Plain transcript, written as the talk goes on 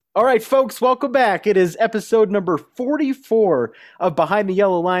All right, folks, welcome back. It is episode number 44 of Behind the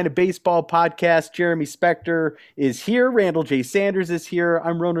Yellow Line, a baseball podcast. Jeremy Spector is here. Randall J. Sanders is here.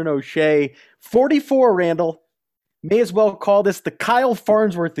 I'm Ronan O'Shea. 44, Randall. May as well call this the Kyle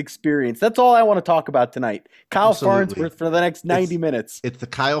Farnsworth experience. That's all I want to talk about tonight. Kyle Absolutely. Farnsworth for the next 90 It's minutes. it's the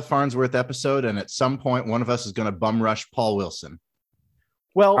Kyle Farnsworth episode, and at some point, one of us is going to bum rush Paul Wilson.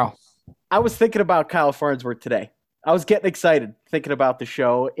 Well, Oh, I was thinking about Kyle Farnsworth today. I was getting excited thinking about the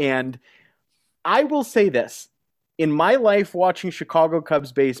show, and I will say this. In my life watching Chicago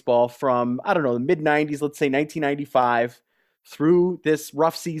Cubs baseball from, I don't know, the mid 90s, let's say 1995, through this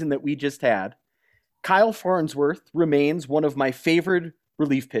rough season that we just had, Kyle Farnsworth remains one of my favorite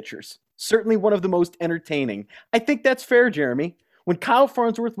relief pitchers. Certainly one of the most entertaining. I think that's fair, Jeremy. When Kyle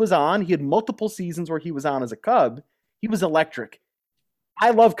Farnsworth was on, he had multiple seasons where he was on as a Cub. He was electric. I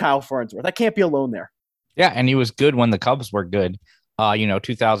love Kyle Farnsworth. I can't be alone there. yeah, and he was good when the Cubs were good.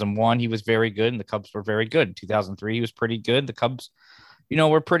 2001 he was very good, and the Cubs were very good. 2003 he was pretty good. The Cubs,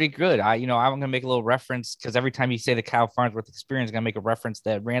 were pretty good. I'm gonna make a little reference because every time you say the Kyle Farnsworth experience, I'm gonna make a reference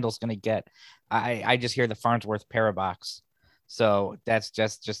that Randall's gonna get. I just hear the Farnsworth parabox, so that's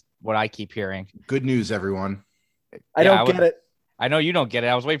just what I keep hearing. Good news, everyone. I Yeah, don't get it. I know you don't get it.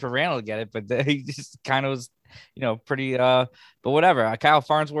 I was waiting for Randall to get it, but he just kind of was, pretty. But whatever. Kyle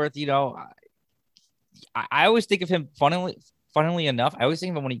Farnsworth, I always think of him funnily enough. I always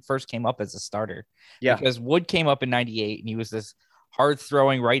think of him when he first came up as a starter Yeah. because Wood came up in '98 and he was this hard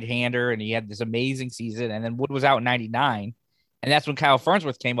throwing right hander and he had this amazing season. And then Wood was out in '99. And that's when Kyle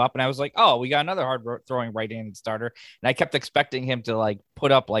Farnsworth came up, and I was like, "Oh, we got another hard throwing right-handed starter." And I kept expecting him to like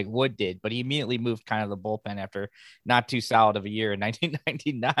put up like Wood did, but he immediately moved kind of the bullpen after not too solid of a year in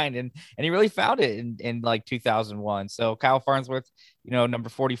 1999, and he really found it in like 2001. So Kyle Farnsworth, number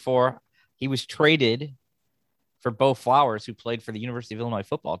 44, he was traded for Bo Flowers, who played for the University of Illinois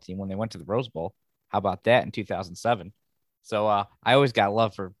football team when they went to the Rose Bowl. How about that in 2007? So I always got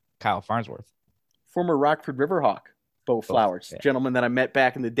love for Kyle Farnsworth. Former Rockford Riverhawk, Bo Both, Flowers, yeah. gentleman that I met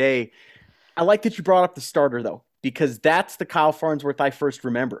back in the day. I like that you brought up the starter, though, because that's the Kyle Farnsworth I first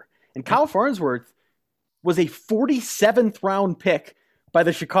remember. And Kyle Farnsworth was a 47th round pick by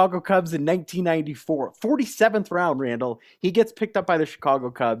the Chicago Cubs in 1994. 47th round, Randall. He gets picked up by the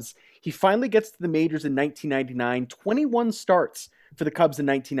Chicago Cubs. He finally gets to the majors in 1999, 21 starts for the Cubs in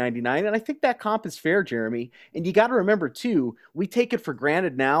 1999. And I think that comp is fair, Jeremy. And you got to remember, too, we take it for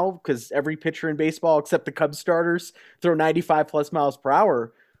granted now because every pitcher in baseball, except the Cubs starters, throw 95 plus miles per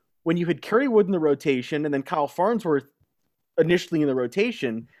hour. When you had Kerry Wood in the rotation and then Kyle Farnsworth initially in the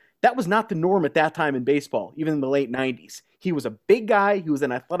rotation, that was not the norm at that time in baseball, even in the late 90s. He was a big guy, he was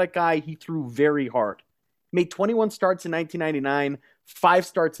an athletic guy, he threw very hard. Made 21 starts in 1999, 5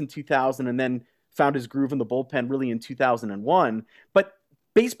 starts in 2000, and then found his groove in the bullpen really in 2001. But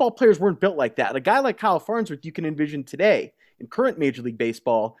baseball players weren't built like that. A guy like Kyle Farnsworth you can envision today in current Major League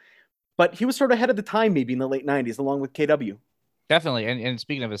Baseball, but he was sort of ahead of the time maybe in the late 90s along with KW. Definitely. And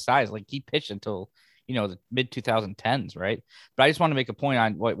speaking of his size, like he pitched until, the mid 2010s, right? But I just want to make a point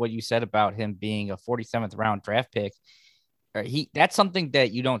on what you said about him being a 47th round draft pick. That's something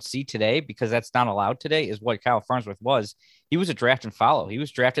that you don't see today because that's not allowed today, is what Kyle Farnsworth was. He was a draft and follow. He was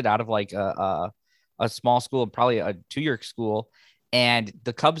drafted out of like a small school, probably a 2-year school. And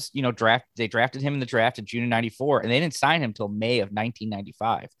the Cubs, they drafted him in the draft in June of '94, and they didn't sign him until May of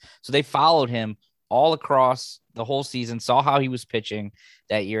 1995. So they followed him all across the whole season, saw how he was pitching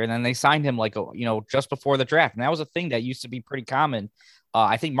that year, and then they signed him like just before the draft. And that was a thing that used to be pretty common.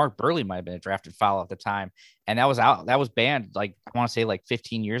 I think Mark Burley might have been a drafted follow at the time, and that was banned like I want to say like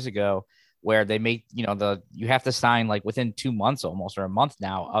 15 years ago, where they make you have to sign like within 2 months almost or a month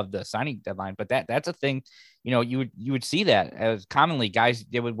now of the signing deadline. But that's a thing, you would see that as commonly guys,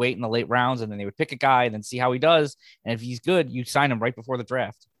 they would wait in the late rounds and then they would pick a guy and then see how he does, and if he's good, you sign him right before the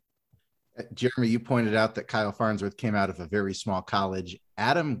draft. Jeremy, you pointed out that Kyle Farnsworth came out of a very small college,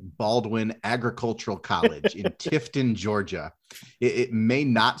 Adam Baldwin Agricultural College in Tifton, Georgia. It may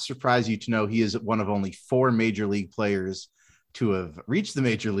not surprise you to know he is one of only 4 major league players to have reached the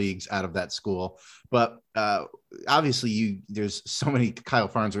major leagues out of that school. But obviously, there's so many Kyle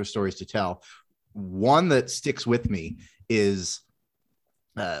Farnsworth stories to tell. One that sticks with me is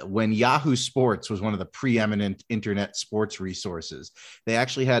when Yahoo Sports was one of the preeminent internet sports resources, they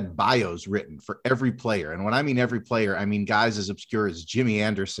actually had bios written for every player. And when I mean every player, I mean guys as obscure as Jimmy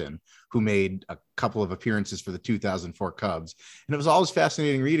Anderson, who made a couple of appearances for the 2004 Cubs. And it was always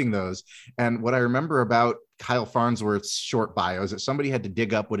fascinating reading those. And what I remember about Kyle Farnsworth's short bio is that somebody had to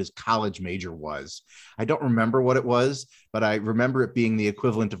dig up what his college major was. I don't remember what it was, but I remember it being the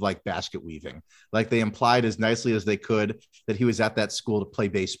equivalent of like basket weaving. Like they implied as nicely as they could that he was at that school to play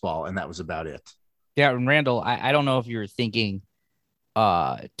baseball, and that was about it. Yeah, and Randall, I don't know if you're thinking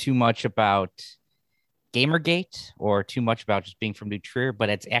too much about Gamergate or too much about just being from New Trier, but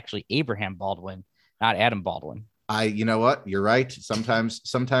it's actually Abraham Baldwin, not Adam Baldwin. You know what? You're right. Sometimes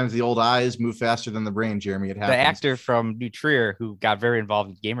the old eyes move faster than the brain, Jeremy. It happens. The actor from New Trier who got very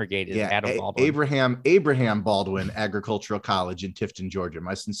involved in Gamergate is Adam Baldwin. Abraham Baldwin Agricultural College in Tifton, Georgia.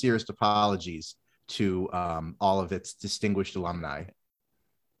 My sincerest apologies to all of its distinguished alumni.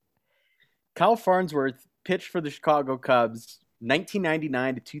 Kyle Farnsworth pitched for the Chicago Cubs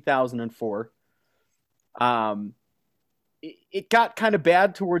 1999 to 2004. It got kind of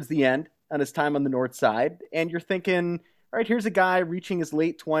bad towards the end on his time on the north side, and you're thinking, all right, here's a guy reaching his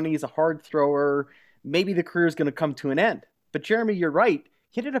late 20s, a hard thrower. Maybe the career is going to come to an end. But Jeremy, you're right.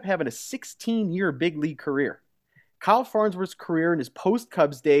 He ended up having a 16-year big league career. Kyle Farnsworth's career in his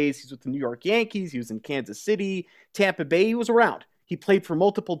post-Cubs days, he's with the New York Yankees, he was in Kansas City, Tampa Bay, he was around. He played for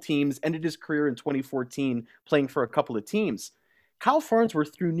multiple teams, ended his career in 2014 playing for a couple of teams. Kyle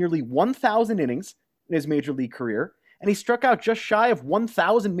Farnsworth threw nearly 1,000 innings in his major league career, and he struck out just shy of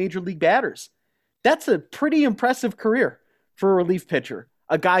 1,000 major league batters. That's a pretty impressive career for a relief pitcher,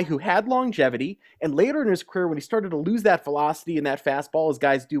 a guy who had longevity, and later in his career, when he started to lose that velocity and that fastball as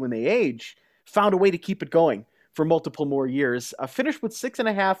guys do when they age, found a way to keep it going for multiple more years. Finished with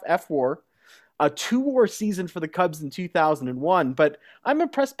 6.5 F-WAR, a 2-WAR season for the Cubs in 2001, but I'm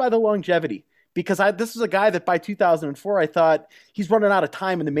impressed by the longevity because this was a guy that by 2004, I thought he's running out of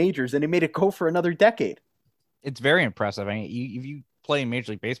time in the majors, and he made it go for another decade. It's very impressive. I mean, if you play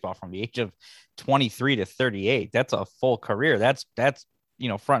Major League Baseball from the age of 23 to 38, that's a full career. That's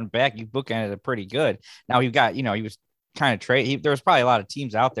front and back. You bookended it pretty good. Now you've got, he was kind of there was probably a lot of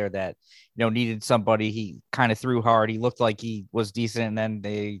teams out there that, needed somebody. He kind of threw hard. He looked like he was decent, and then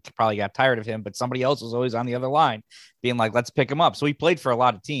they probably got tired of him, but somebody else was always on the other line being like, let's pick him up. So he played for a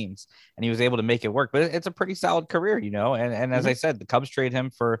lot of teams and he was able to make it work, but it's a pretty solid career, and as I said, the Cubs trade him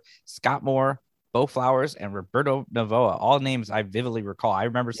for Scott Moore, Bo Flowers, and Roberto Novoa, all names I vividly recall. I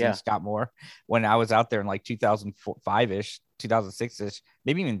remember seeing Scott Moore when I was out there in like 2005-ish, 2006-ish,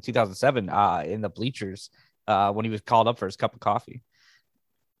 maybe even 2007 in the bleachers when he was called up for his cup of coffee.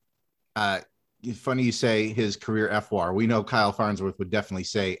 Funny you say his career F-WAR. We know Kyle Farnsworth would definitely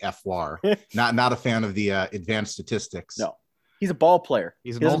say F-WAR. not a fan of the advanced statistics. No. He's a ball player.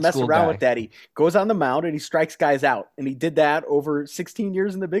 He doesn't mess around with that. He goes on the mound and he strikes guys out. And he did that over 16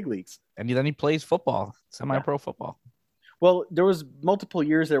 years in the big leagues. And then he plays football, semi-pro football. Well, there was multiple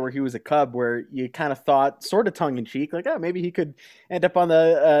years there where he was a Cub where you kind of thought, sort of tongue-in-cheek, like, maybe he could end up on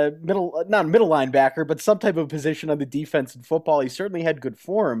the not middle linebacker, but some type of position on the defense in football. He certainly had good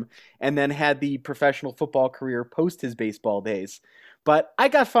form and then had the professional football career post his baseball days. But I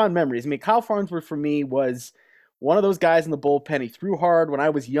got fond memories. I mean, Kyle Farnsworth for me was one of those guys in the bullpen. He threw hard when I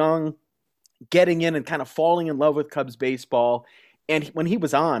was young, getting in and kind of falling in love with Cubs baseball. And when he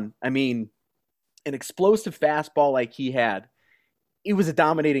was on, I mean, an explosive fastball like he had, he was a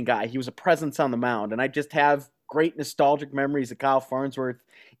dominating guy. He was a presence on the mound. And I just have great nostalgic memories of Kyle Farnsworth.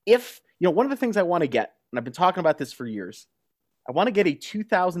 One of the things I want to get, and I've been talking about this for years, I want to get a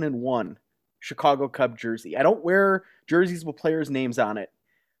 2001 Chicago Cub jersey. I don't wear jerseys with players' names on it.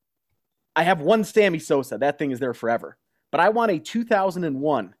 I have one Sammy Sosa. That thing is there forever. But I want a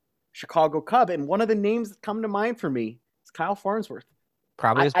 2001 Chicago Cub. And one of the names that come to mind for me is Kyle Farnsworth.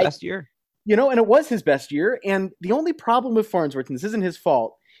 Probably his best year. And it was his best year. And the only problem with Farnsworth, and this isn't his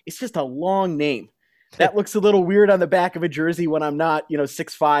fault, it's just a long name. That looks a little weird on the back of a jersey when I'm not,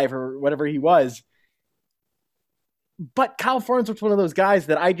 6'5" or whatever he was. But Kyle Farnsworth's one of those guys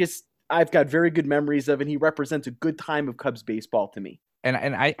that I've got very good memories of, and he represents a good time of Cubs baseball to me.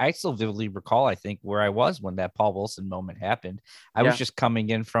 And I still vividly recall, I think, where I was when that Paul Wilson moment happened. I was just coming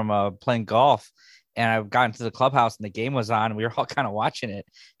in from playing golf, and I got into the clubhouse, and the game was on, and we were all kind of watching it.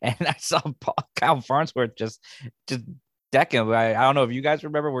 And I saw Kyle Farnsworth just deck him. I don't know if you guys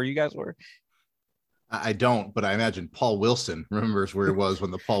remember where you guys were. I don't, but I imagine Paul Wilson remembers where he was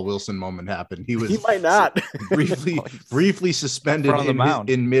when the Paul Wilson moment happened. He might not briefly suspended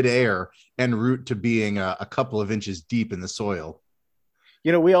in midair en route to being a couple of inches deep in the soil.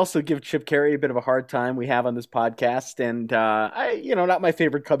 We also give Chip Caray a bit of a hard time we have on this podcast. And, not my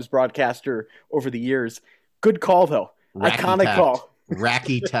favorite Cubs broadcaster over the years. Good call, though. Iconic call.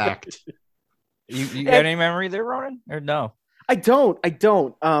 Racky tact. You got any memory there, Ronan? Or no? I don't.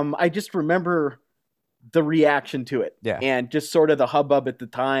 I just remember the reaction to it. Yeah. And just sort of the hubbub at the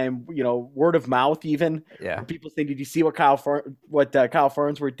time, word of mouth even. Yeah. People saying, "Did you see what Kyle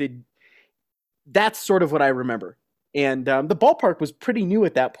Farnsworth did?" That's sort of what I remember. And the ballpark was pretty new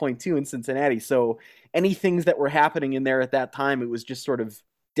at that point too in Cincinnati. So any things that were happening in there at that time, it was just sort of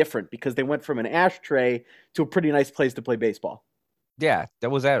different because they went from an ashtray to a pretty nice place to play baseball. Yeah.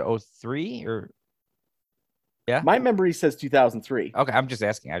 That was at 03 or yeah. My memory says 2003. Okay. I'm just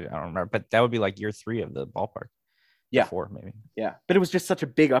asking. I don't remember, but that would be like year 3 of the ballpark. Yeah. 4 maybe. Yeah. But it was just such a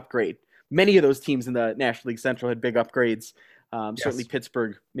big upgrade. Many of those teams in the National League Central had big upgrades. Yes. Certainly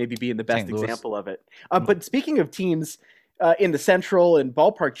Pittsburgh maybe being the best example of it. But speaking of teams in the Central and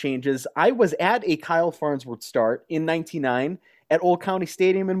ballpark changes, I was at a Kyle Farnsworth start in 99 at Old County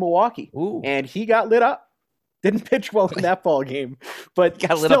Stadium in Milwaukee. Ooh. And he got lit up. Didn't pitch well in that ball game, but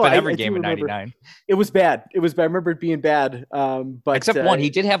got lit up in every game in 99. It was bad. I remember it being bad. But except one, he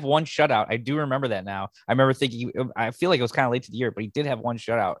did have one shutout. I do remember that now. I remember thinking, I feel like it was kind of late to the year, but he did have one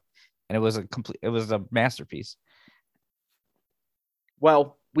shutout, and it was a masterpiece.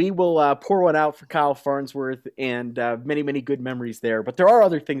 Well, we will pour one out for Kyle Farnsworth and many, many good memories there. But there are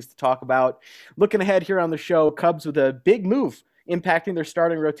other things to talk about. Looking ahead here on the show, Cubs with a big move impacting their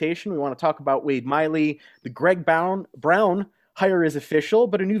starting rotation. We want to talk about Wade Miley. The Greg Brown hire is official,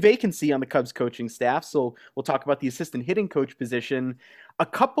 but a new vacancy on the Cubs coaching staff. So we'll talk about the assistant hitting coach position. A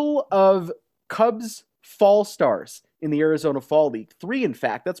couple of Cubs fall stars in the Arizona Fall League. 3, in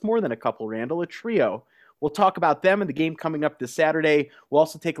fact. That's more than a couple, Randall. A trio. We'll talk about them and the game coming up this Saturday. We'll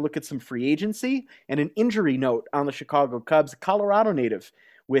also take a look at some free agency and an injury note on the Chicago Cubs, a Colorado native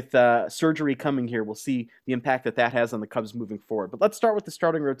with surgery coming here. We'll see the impact that has on the Cubs moving forward. But let's start with the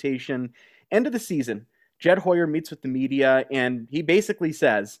starting rotation. End of the season, Jed Hoyer meets with the media, and he basically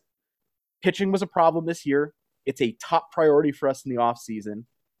says, pitching was a problem this year. It's a top priority for us in the offseason.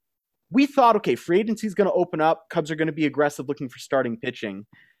 We thought, okay, free agency is going to open up. Cubs are going to be aggressive looking for starting pitching.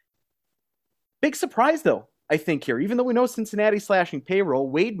 Big surprise, though, I think here. Even though we know Cincinnati's slashing payroll,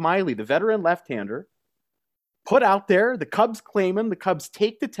 Wade Miley, the veteran left-hander, put out there, the Cubs claim him, the Cubs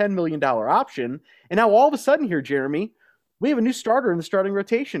take the $10 million option, and now all of a sudden here, Jeremy, we have a new starter in the starting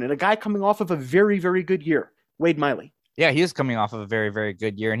rotation and a guy coming off of a very, very good year, Wade Miley. Yeah, he is coming off of a very, very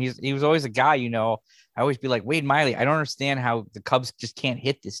good year, and he was always a guy, I always be like, Wade Miley, I don't understand how the Cubs just can't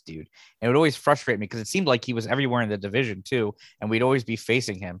hit this dude. And it would always frustrate me because it seemed like he was everywhere in the division too, and we'd always be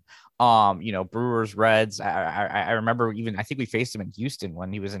facing him. Brewers, Reds. I remember I think we faced him in Houston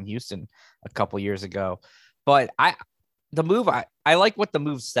when he was in Houston a couple years ago. But I like what the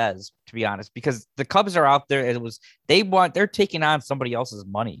move says, to be honest, because the Cubs are out there. They're taking on somebody else's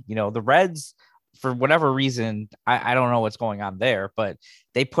money. The Reds, for whatever reason, I don't know what's going on there, but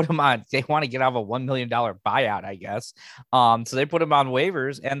they put him on. They want to get out of a $1 million buyout, I guess. So they put him on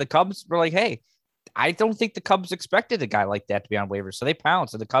waivers, and the Cubs were like, hey, I don't think the Cubs expected a guy like that to be on waivers. So they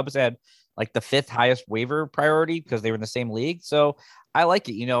pounced, and the Cubs had like the 5th highest waiver priority because they were in the same league. So I like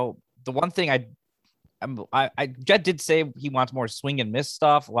it. The one thing Jed did say he wants more swing and miss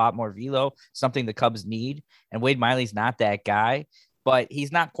stuff, a lot more velo, something the Cubs need. And Wade Miley's not that guy, but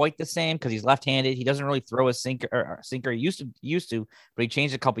he's not quite the same because he's left-handed. He doesn't really throw a sinker. He used to, but he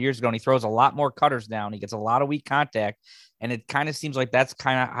changed a couple years ago, and he throws a lot more cutters down. He gets a lot of weak contact, and it kind of seems like that's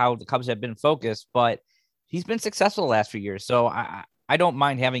kind of how the Cubs have been focused. But he's been successful the last few years, so I don't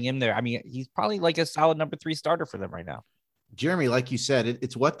mind having him there. I mean, he's probably like a solid number 3 starter for them right now. Jeremy, like you said,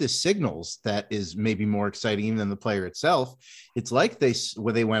 it's what this signals that is maybe more exciting even than the player itself. It's like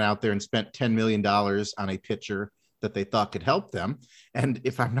they went out there and spent $10 million on a pitcher that they thought could help them. And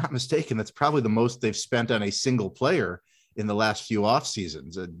if I'm not mistaken, that's probably the most they've spent on a single player in the last few off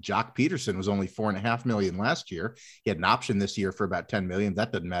seasons. Jock Peterson was only $4.5 million last year. He had an option this year for about $10 million.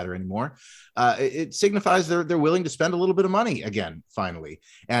 That doesn't matter anymore. It signifies they're willing to spend a little bit of money again, finally.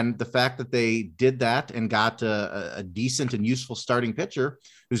 And the fact that they did that and got a decent and useful starting pitcher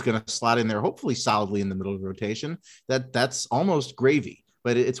who's going to slot in there, hopefully solidly in the middle of the rotation, that's almost gravy.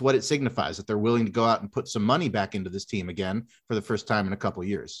 But it's what it signifies, that they're willing to go out and put some money back into this team again for the first time in a couple of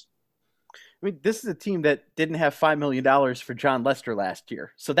years. I mean, this is a team that didn't have $5 million for John Lester last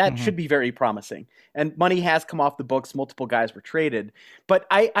year. So that should be very promising. And money has come off the books. Multiple guys were traded. But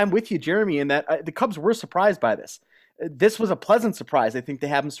I'm with you, Jeremy, in that the Cubs were surprised by this. This was a pleasant surprise. I think they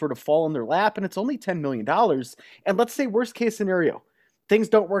have them sort of fall in their lap, and it's only $10 million. And let's say worst case scenario, things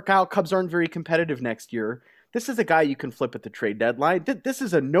don't work out. Cubs aren't very competitive next year. This is a guy you can flip at the trade deadline. This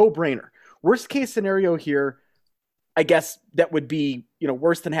is a no-brainer. Worst case scenario here, I guess that would be,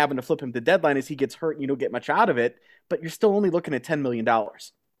 worse than having to flip him at the deadline is he gets hurt and you don't get much out of it, but you're still only looking at $10 million.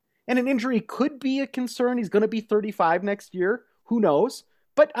 And an injury could be a concern. He's going to be 35 next year. Who knows?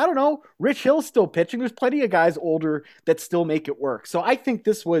 But I don't know. Rich Hill's still pitching. There's plenty of guys older that still make it work. So I think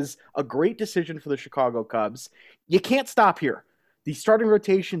this was a great decision for the Chicago Cubs. You can't stop here. The starting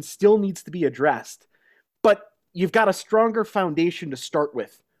rotation still needs to be addressed, but you've got a stronger foundation to start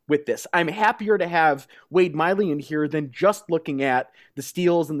with this. I'm happier to have Wade Miley in here than just looking at the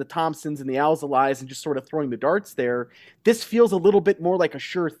Steels and the Thompsons and the Alzolais and just sort of throwing the darts there. This feels a little bit more like a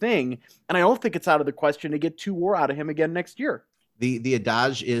sure thing, and I don't think it's out of the question to get 2 WAR out of him again next year. The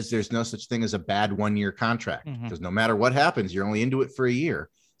adage is there's no such thing as a bad 1-year contract, because no matter what happens, you're only into it for a year.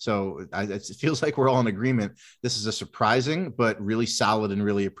 So it feels like we're all in agreement. This is a surprising but really solid and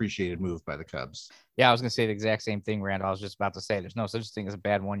really appreciated move by the Cubs. Yeah, I was going to say the exact same thing, Randall. I was just about to say there's no such thing as a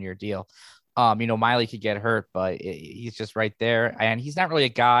bad 1-year deal. Miley could get hurt, but he's just right there. And he's not really a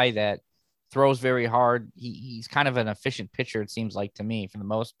guy that throws very hard. He's kind of an efficient pitcher, it seems like to me, for the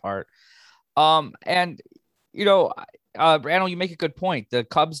most part. Randall, you make a good point. The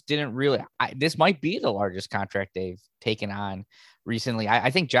Cubs didn't really. This might be the largest contract they've taken on recently.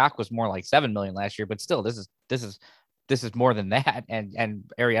 I think Jock was more like $7 million last year, but still, this is more than that. And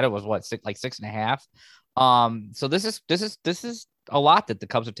Arrieta was what, 6.5. So this is a lot that the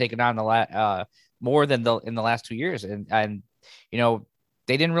Cubs have taken on more than in the last 2 years, and they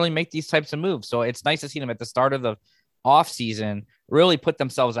didn't really make these types of moves. So it's nice to see them at the start of the off season really put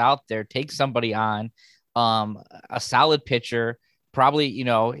themselves out there, take somebody on. A solid pitcher, probably,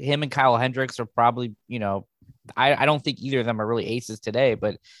 him and Kyle Hendricks are probably, I don't think either of them are really aces today,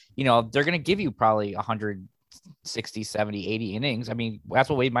 but, they're going to give you probably 160, 70, 80 innings. I mean, that's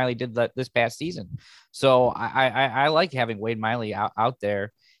what Wade Miley did this past season. So I like having Wade Miley out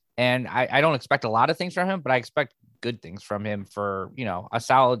there, and I don't expect a lot of things from him, but I expect good things from him for, a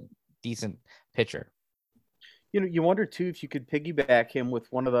solid, decent pitcher. You wonder, too, if you could piggyback him with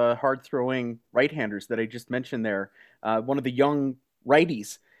one of the hard-throwing right-handers that I just mentioned there, one of the young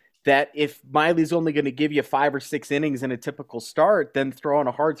righties, that if Miley's only going to give you 5 or 6 innings in a typical start, then throw on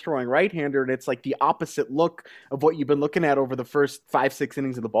a hard-throwing right-hander, and it's like the opposite look of what you've been looking at over the first 5-6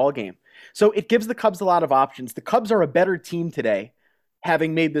 innings of the ball game. So it gives the Cubs a lot of options. The Cubs are a better team today,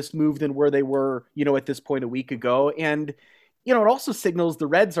 having made this move than where they were, at this point a week ago. And, it also signals the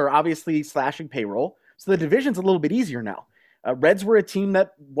Reds are obviously slashing payroll. So the division's a little bit easier now. Reds were a team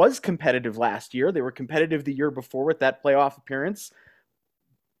that was competitive last year. They were competitive the year before with that playoff appearance.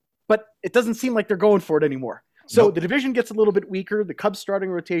 But it doesn't seem like they're going for it anymore. So The division gets a little bit weaker. The Cubs starting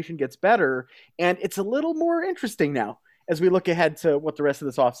rotation gets better. And it's a little more interesting now as we look ahead to what the rest of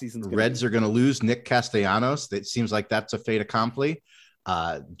this offseason is going to be. Reds are going to lose Nick Castellanos. It seems like that's a fait accompli.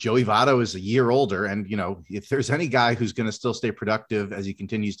 Joey Votto is a year older, and if there's any guy who's going to still stay productive as he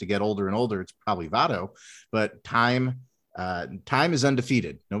continues to get older and older, it's probably Votto. But time is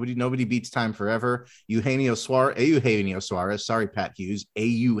undefeated. Nobody beats time forever. Eugenio Suarez, sorry, Pat Hughes,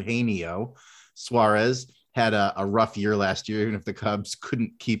 Eugenio Suarez had a rough year last year, even if the Cubs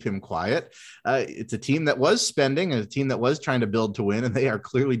couldn't keep him quiet. It's a team that was spending and a team that was trying to build to win, and they are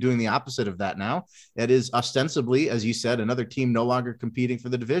clearly doing the opposite of that now. It is ostensibly, as you said, another team no longer competing for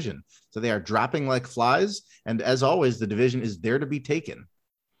the division. So they are dropping like flies, and as always, the division is there to be taken.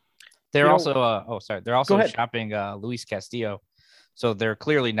 They're also shopping Luis Castillo. So they're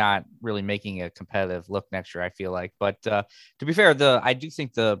clearly not really making a competitive look next year, I feel like. But to be fair, I do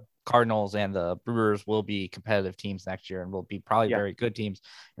think the Cardinals and the Brewers will be competitive teams next year and will be probably very good teams.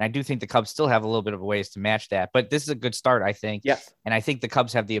 And I do think the Cubs still have a little bit of ways to match that, but this is a good start, I think. Yes. And I think the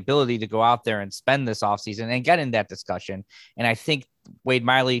Cubs have the ability to go out there and spend this offseason and get in that discussion. And I think Wade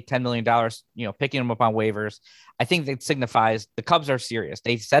Miley, $10 million, picking him up on waivers, I think that signifies the Cubs are serious.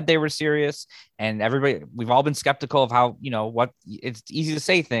 They said they were serious, and we've all been skeptical of how, it's easy to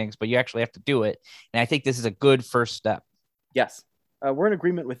say things, but you actually have to do it. And I think this is a good first step. Yes. We're in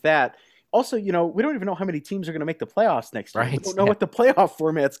agreement with that. Also, we don't even know how many teams are going to make the playoffs next year. Right. We don't know what the playoff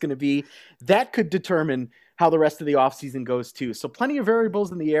format's going to be. That could determine how the rest of the offseason goes too. So plenty of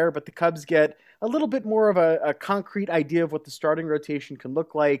variables in the air, but the Cubs get a little bit more of a concrete idea of what the starting rotation can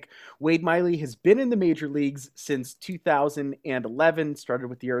look like. Wade Miley has been in the major leagues since 2011, started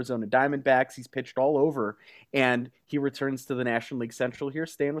with the Arizona Diamondbacks. He's pitched all over, and he returns to the National League Central here,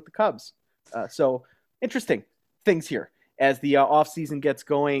 staying with the Cubs. So interesting things here as the offseason gets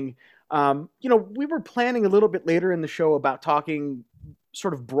going. We were planning a little bit later in the show about talking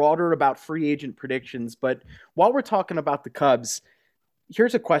sort of broader about free agent predictions, but while we're talking about the Cubs,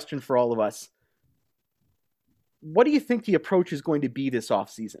 here's a question for all of us. What do you think the approach is going to be this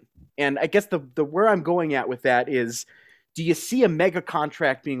offseason? And I guess the where I'm going at with that is, do you see a mega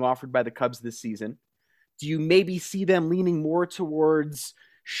contract being offered by the Cubs this season? Do you maybe see them leaning more towards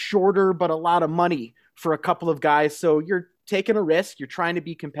shorter but a lot of money for a couple of guys? So your taking a risk. You're trying to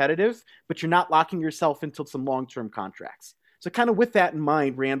be competitive, but you're not locking yourself into some long-term contracts. So kind of with that in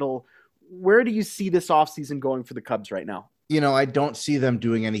mind, Randall, where do you see this offseason going for the Cubs right now? I don't see them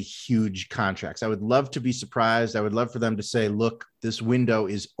doing any huge contracts. I would love to be surprised. I would love for them to say, look, this window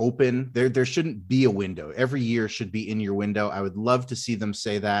is open. There shouldn't be a window. Every year should be in your window. I would love to see them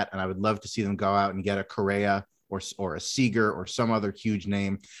say that. And I would love to see them go out and get a Correa or a Seager or some other huge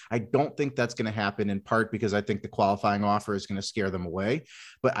name. I don't think that's going to happen, in part because I think the qualifying offer is going to scare them away.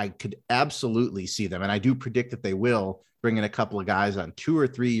 But I could absolutely see them, and I do predict that they will, bring in a couple of guys on 2 or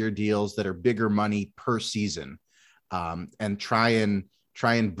 3 year deals that are bigger money per season, and try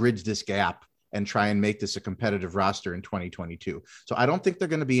and bridge this gap and try and make this a competitive roster in 2022. So I don't think they're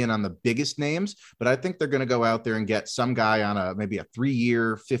going to be in on the biggest names, but I think they're going to go out there and get some guy on maybe a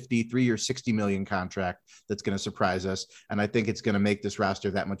 3-year, 60 million contract that's going to surprise us. And I think it's going to make this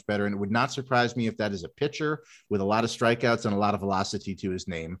roster that much better. And it would not surprise me if that is a pitcher with a lot of strikeouts and a lot of velocity to his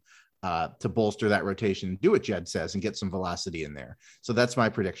name, to bolster that rotation, do what Jed says, and get some velocity in there. So that's my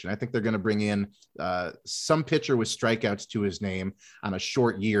prediction. I think they're going to bring in some pitcher with strikeouts to his name on a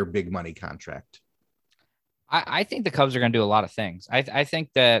short year, big money contract. I think the Cubs are going to do a lot of things. I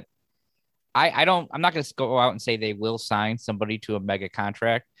think that I'm not going to go out and say they will sign somebody to a mega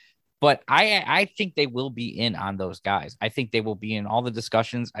contract, but I think they will be in on those guys. I think they will be in all the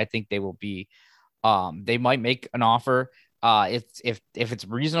discussions. I think they will be, they might make an offer. If it's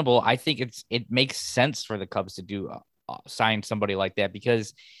reasonable, I think it makes sense for the Cubs to do sign somebody like that,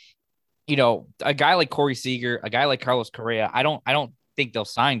 because a guy like Corey Seager, a guy like Carlos Correa, I don't think they'll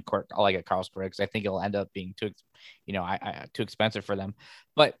sign like a Carlos Correa, because I think it'll end up being too expensive for them.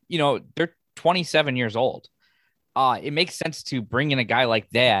 But they're 27 years old. It makes sense to bring in a guy like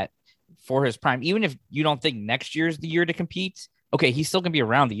that for his prime, even if you don't think next year's the year to compete. Okay, he's still going to be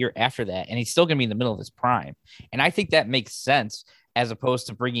around the year after that, and he's still going to be in the middle of his prime. And I think that makes sense, as opposed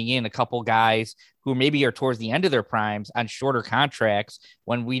to bringing in a couple guys who maybe are towards the end of their primes on shorter contracts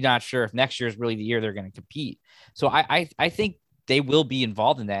when we're not sure if next year is really the year they're going to compete. So I think they will be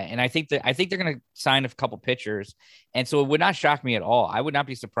involved in that. And I think they're going to sign a couple pitchers. And so it would not shock me at all. I would not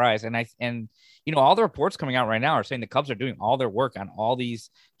be surprised. And all the reports coming out right now are saying the Cubs are doing all their work on all these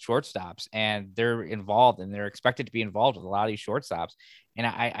shortstops, and they're involved, and they're expected to be involved with a lot of these shortstops. And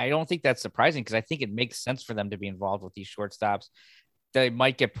I don't think that's surprising, because I think it makes sense for them to be involved with these shortstops. They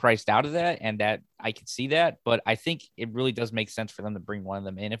might get priced out of that, and that I could see that, but I think it really does make sense for them to bring one of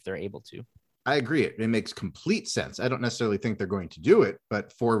them in if they're able to. I agree. It makes complete sense. I don't necessarily think they're going to do it,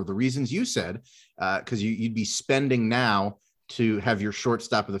 but for the reasons you said, because you'd be spending now to have your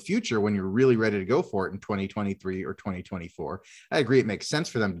shortstop of the future when you're really ready to go for it in 2023 or 2024. I agree. It makes sense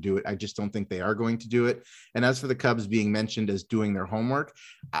for them to do it. I just don't think they are going to do it. And as for the Cubs being mentioned as doing their homework,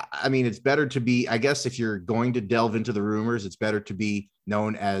 I mean, it's better to be, I guess, if you're going to delve into the rumors, it's better to be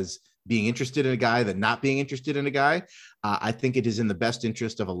known as being interested in a guy than not being interested in a guy. I think it is in the best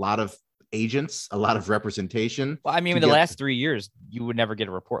interest of a lot of agents, a lot of representation. Well, I mean, in the last 3 years, you would never get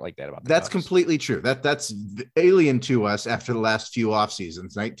a report like that about that's Cubs. Completely true. That's alien to us after the last few off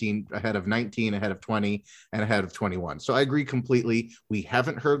seasons, 19 ahead of 19, ahead of 20, and ahead of 21. So I agree completely. We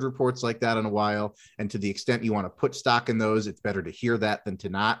haven't heard reports like that in a while. And to the extent you want to put stock in those, it's better to hear that than to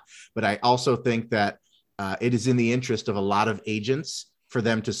not. But I also think that it is in the interest of a lot of agents for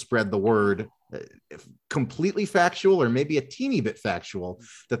them to spread the word, completely factual or maybe a teeny bit factual,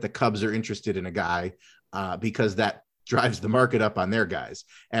 that the Cubs are interested in a guy, because that drives the market up on their guys.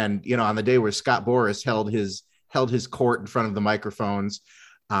 And, on the day where Scott Boras held his court in front of the microphones,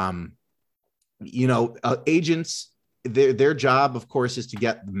 agents, their job, of course, is to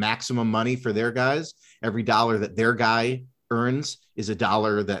get the maximum money for their guys. Every dollar that their guy earns is a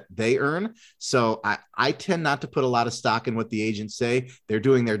dollar that they earn. So I tend not to put a lot of stock in what the agents say. They're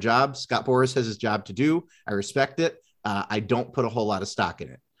doing their job. Scott Boras has his job to do. I respect it. I don't put a whole lot of stock in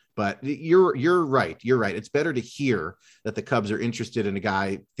it. But you're right. You're right. It's better to hear that the Cubs are interested in a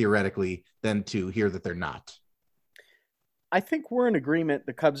guy theoretically than to hear that they're not. I think we're in agreement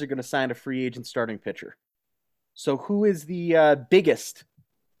the Cubs are going to sign a free agent starting pitcher. So who is the biggest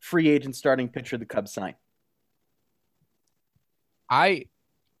free agent starting pitcher the Cubs sign? I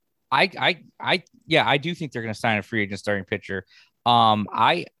do think they're going to sign a free agent starting pitcher.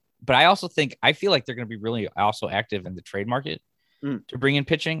 But I also think, I feel like they're going to be really also active in the trade market to bring in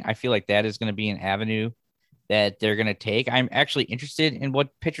pitching. I feel like that is going to be an avenue that they're going to take. I'm actually interested in what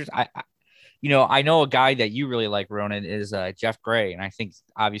pitchers I know a guy that you really like, Ronan, is Jeff Gray. And I think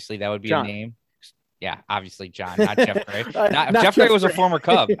obviously that would be John. a name. Yeah, obviously John, not Jeff Gray. Not Jeff Gray was a former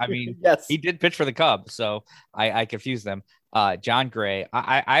Cub. I mean, yes, he did pitch for the Cubs, so I confused them. John Gray.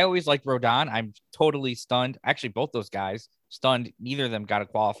 I always liked Rodon. I'm totally stunned. Actually, both those guys stunned neither of them got a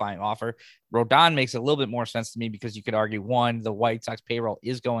qualifying offer. Rodon makes a little bit more sense to me because you could argue, one, the White Sox payroll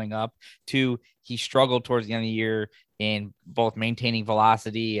is going up. Two, he struggled towards the end of the year in both maintaining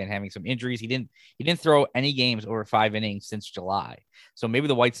velocity and having some injuries. He didn't throw any games over 5 innings since July. So maybe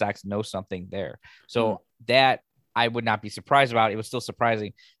the White Sox know something there. So that I would not be surprised about. It was still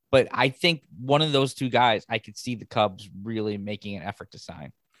surprising. But I think one of those two guys, I could see the Cubs really making an effort to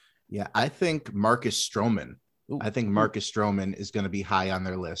sign. Yeah, I think Marcus Stroman. Ooh. I think Marcus Stroman is going to be high on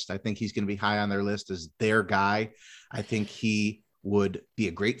their list. I think he's going to be high on their list as their guy. I think he would be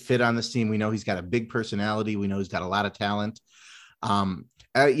a great fit on this team. We know he's got a big personality. We know he's got a lot of talent. Carlos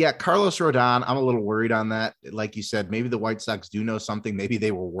Rodon, I'm a little worried on that. Like you said, maybe the White Sox do know something. Maybe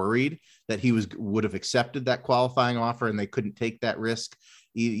they were worried that he would have accepted that qualifying offer and they couldn't take that risk.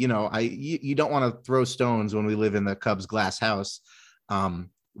 You don't want to throw stones when we live in the Cubs glass house.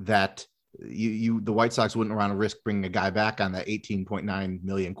 That the White Sox wouldn't want to risk bringing a guy back on that 18.9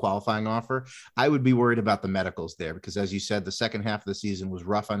 million qualifying offer. I would be worried about the medicals there because, as you said, the second half of the season was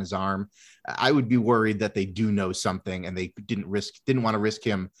rough on his arm. I would be worried that they do know something and they didn't want to risk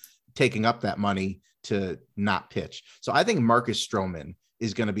him taking up that money to not pitch. So I think Marcus Stroman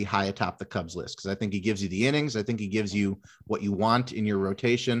is going to be high atop the Cubs list because I think he gives you the innings. I think he gives you what you want in your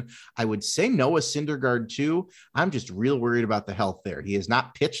rotation. I would say Noah Syndergaard too. I'm just real worried about the health there. He has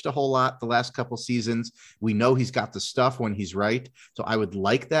not pitched a whole lot the last couple seasons. We know he's got the stuff when he's right. So I would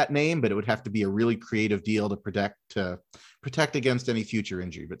like that name, but it would have to be a really creative deal to protect against any future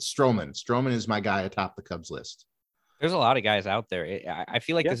injury. But Stroman is my guy atop the Cubs list. There's a lot of guys out there. I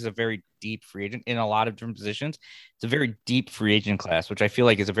feel like this is a very deep free agent in a lot of different positions. It's a very deep free agent class, which I feel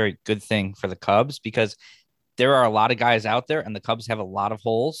like is a very good thing for the Cubs because there are a lot of guys out there and the Cubs have a lot of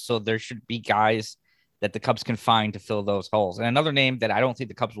holes. So there should be guys that the Cubs can find to fill those holes. And another name that I don't think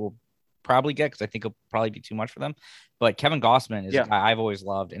the Cubs will probably get because I think it'll probably be too much for them. But Kevin Gausman is a guy I've always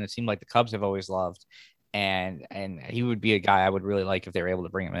loved, and it seemed like the Cubs have always loved. And he would be a guy I would really like if they were able to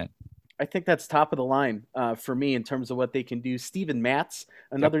bring him in. I think that's top of the line for me in terms of what they can do. Steven Matz,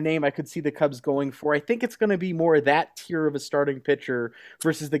 another name I could see the Cubs going for. I think it's going to be more that tier of a starting pitcher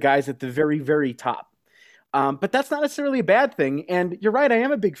versus the guys at the very, very top. But that's not necessarily a bad thing. And you're right, I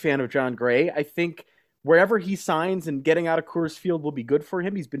am a big fan of Jon Gray. I think wherever he signs and getting out of Coors Field will be good for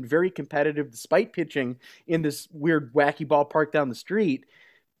him. He's been very competitive despite pitching in this weird, wacky ballpark down the street.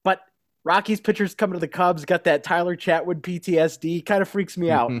 But Rockies pitchers coming to the Cubs, got that Tyler Chatwood PTSD, kind of freaks me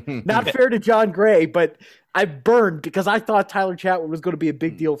out. Not fair to Jon Gray, but I burned because I thought Tyler Chatwood was going to be a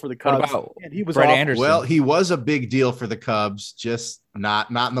big deal for the Cubs. And he was Brett Anderson. Well, he was a big deal for the Cubs, just not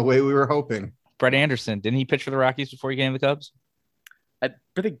in the way we were hoping. Brett Anderson, didn't he pitch for the Rockies before he came to the Cubs? I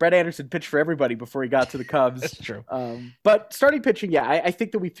think Brett Anderson pitched for everybody before he got to the Cubs. That's true. But starting pitching, I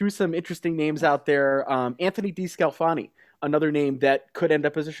think that we threw some interesting names out there. Anthony DeSclafani, another name that could end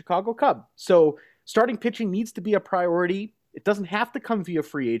up as a Chicago Cub. So starting pitching needs to be a priority. It doesn't have to come via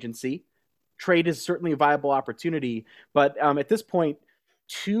free agency. Trade is certainly a viable opportunity. But at this point,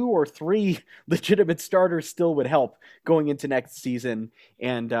 2 or 3 legitimate starters still would help going into next season.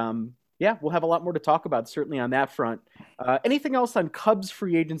 And we'll have a lot more to talk about certainly on that front. Anything else on Cubs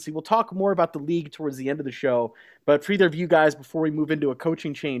free agency? We'll talk more about the league towards the end of the show. But for either of you guys, before we move into a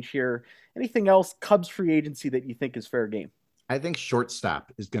coaching change here, anything else Cubs free agency that you think is fair game? I think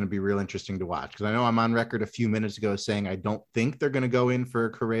shortstop is going to be real interesting to watch because I know I'm on record a few minutes ago saying I don't think they're going to go in for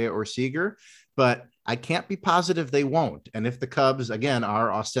Correa or Seager, but I can't be positive they won't. And if the Cubs, again,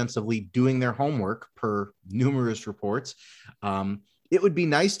 are ostensibly doing their homework per numerous reports, it would be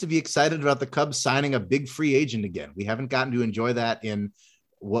nice to be excited about the Cubs signing a big free agent again. We haven't gotten to enjoy that in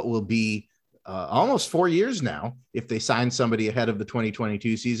what will be almost 4 years now. If they sign somebody ahead of the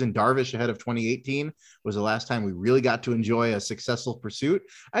 2022 season, Darvish ahead of 2018 was the last time we really got to enjoy a successful pursuit.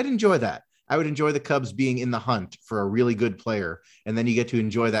 I'd enjoy that. I would enjoy the Cubs being in the hunt for a really good player. And then you get to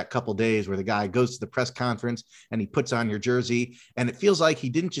enjoy that couple days where the guy goes to the press conference and he puts on your jersey and it feels like he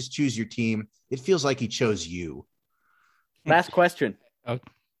didn't just choose your team. It feels like he chose you. Last question.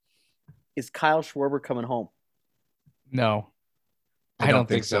 Is Kyle Schwarber coming home? No, I don't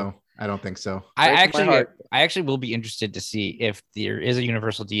think so. I don't think so. I actually will be interested to see if there is a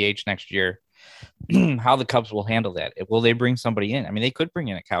universal DH next year, how the Cubs will handle that. Will they bring somebody in? I mean, they could bring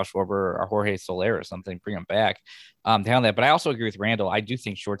in a Kyle Schwarber or Jorge Soler or something, bring them back to handle that. But I also agree with Randall. I do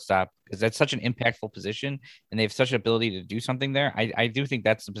think shortstop, because that's such an impactful position and they have such an ability to do something there. I do think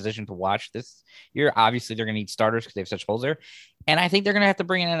that's the position to watch this year. Obviously, they're going to need starters because they have such holes there. And I think they're going to have to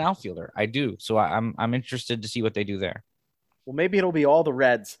bring in an outfielder. I do. So I'm interested to see what they do there. Well, maybe it'll be all the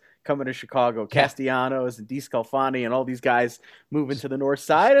Reds coming to Chicago, Castellanos and DeSclafani and all these guys moving to the north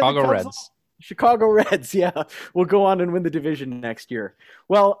side. Chicago Reds. Chicago Reds, yeah, will go on and win the division next year.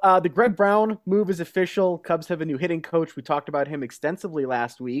 Well, the Greg Brown move is official. Cubs have a new hitting coach. We talked about him extensively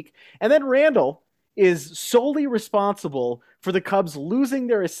last week. And then Randall is solely responsible for the Cubs losing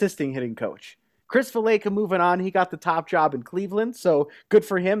their assisting hitting coach. Chris Valaika moving on. He got the top job in Cleveland, so good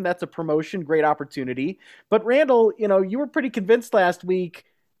for him. That's a promotion, great opportunity. But Randall, you were pretty convinced last week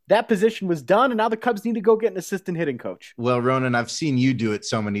that position was done, and now the Cubs need to go get an assistant hitting coach. Well, Ronan, I've seen you do it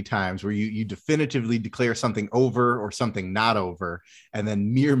so many times where you definitively declare something over or something not over, and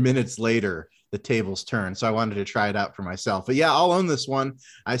then mere minutes later, the tables turn. So I wanted to try it out for myself. But yeah, I'll own this one.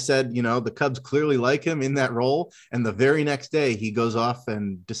 I said, the Cubs clearly like him in that role. And the very next day, he goes off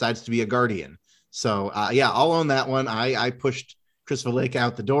and decides to be a Guardian. So yeah, I'll own that one. I pushed Chris Valaika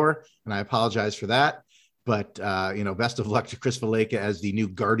out the door, and I apologize for that. But, best of luck to Chris Valaika as the new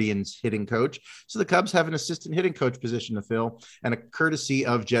Guardians hitting coach. So the Cubs have an assistant hitting coach position to fill, and a courtesy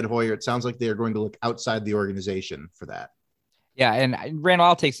of Jed Hoyer. It sounds like they are going to look outside the organization for that. Yeah, and Randall,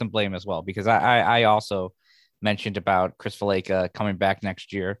 I'll take some blame as well, because I also mentioned about Chris Valaika coming back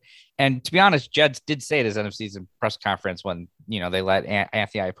next year. And to be honest, Jed did say at his end of season press conference when, they let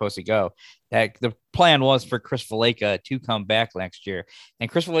Anthony Iapoce go, that the plan was for Chris Valaika to come back next year.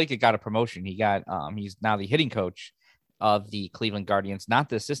 And Chris Valaika got a promotion. He got he's now the hitting coach of the Cleveland Guardians, not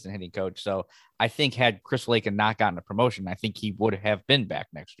the assistant hitting coach. So I think had Chris Valaika not gotten a promotion, I think he would have been back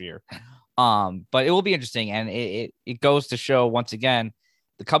next year. But it will be interesting. And it goes to show once again,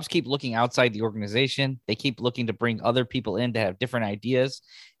 the Cubs keep looking outside the organization. They keep looking to bring other people in to have different ideas.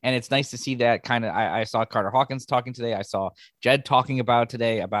 And it's nice to see that kind of, I saw Carter Hawkins talking today. I saw Jed talking about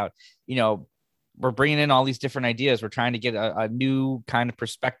today about, we're bringing in all these different ideas. We're trying to get a new kind of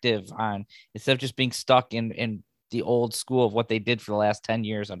perspective on, instead of just being stuck in the old school of what they did for the last 10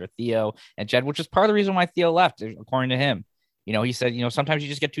 years under Theo and Jed, which is part of the reason why Theo left, according to him. He said, sometimes you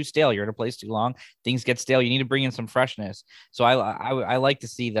just get too stale. You're in a place too long. Things get stale. You need to bring in some freshness. So I like to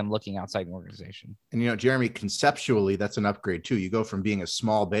see them looking outside an organization. And, Jeremy, conceptually, that's an upgrade too. You go from being a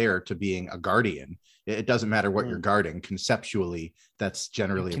small bear to being a Guardian. It doesn't matter what you're guarding. Conceptually, that's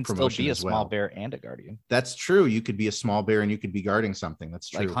generally a promotion as well. You can still be a small bear and a Guardian. That's true. You could be a small bear and you could be guarding something. That's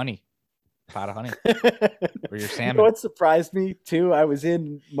true. Like honey. Pot of honey or your salmon. What surprised me too, I was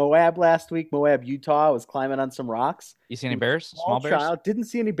in Moab last week, Moab, Utah. I was climbing on some rocks. You see any bears? Small bears? Didn't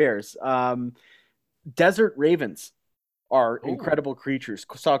see any bears. Desert ravens are incredible creatures.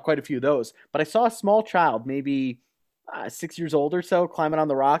 Saw quite a few of those. But I saw a small child, maybe 6 years old or so, climbing on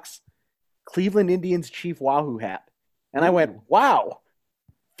the rocks. Cleveland Indians Chief Wahoo hat. And I went, wow,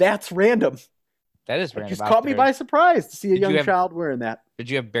 that's random. That is random. It just caught me by surprise to see a young child wearing that. Did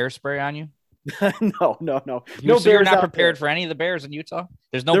you have bear spray on you? No. You're not prepared for any of the bears in Utah?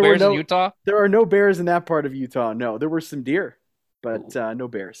 There's no bears in Utah? There are no bears in that part of Utah. No, there were some deer, but no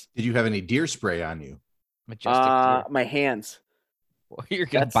bears. Did you have any deer spray on you? Majestic deer. My hands. Well, you're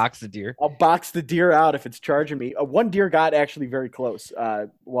going to box the deer. I'll box the deer out if it's charging me. One deer got actually very close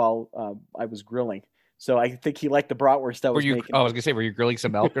while I was grilling. So I think he liked the bratwurst I was making. I was gonna say, were you grilling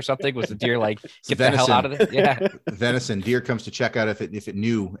some elk or something? Was the deer like get the hell out of it? Yeah, venison. Deer comes to check out if it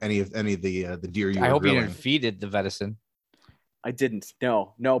knew any of the deer you were I hope grilling. You didn't feed it the venison. I didn't.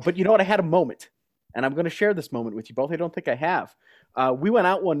 No. But you know what? I had a moment, and I'm going to share this moment with you both. I don't think I have. We went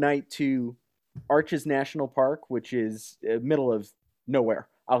out one night to Arches National Park, which is middle of nowhere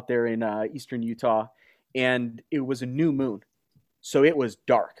out there in eastern Utah, and it was a new moon, so it was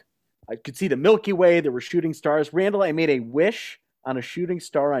dark. I could see the Milky Way. There were shooting stars. Randall, I made a wish on a shooting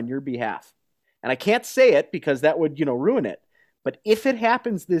star on your behalf. And I can't say it because that would, ruin it. But if it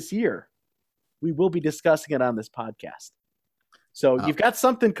happens this year, we will be discussing it on this podcast. So you've got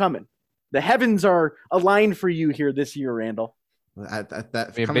something coming. The heavens are aligned for you here this year, Randall.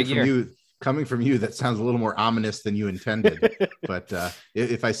 Coming from you, that sounds a little more ominous than you intended. But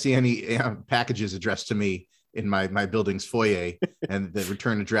if I see any packages addressed to me in my building's foyer and the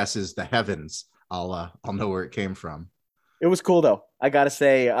return address is the heavens, I'll know where it came from. It was cool though. I got to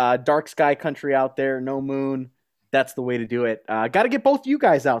say, dark sky country out there, no moon. That's the way to do it. Got to get both you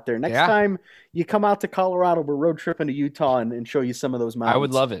guys out there. Next time you come out to Colorado, we're road tripping to Utah and show you some of those mountains. I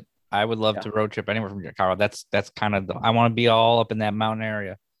would love it. I would love to road trip anywhere from Colorado. That's kind of I want to be all up in that mountain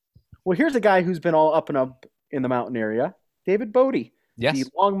area. Well, here's a guy who's been all up and up in the mountain area, David Bodie. Yes. The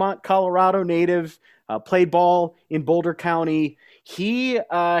Longmont, Colorado native, played ball in Boulder County. He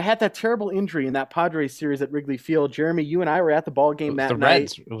had that terrible injury in that Padres series at Wrigley Field. Jeremy, you and I were at the ball game that night.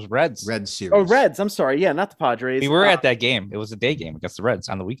 Reds. It was Reds. Reds series. Oh, Reds. I'm sorry. Yeah, not the Padres. We were at that game. It was a day game against the Reds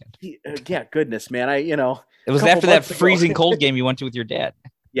on the weekend. Yeah, goodness, man. It was after that freezing cold game you went to with your dad.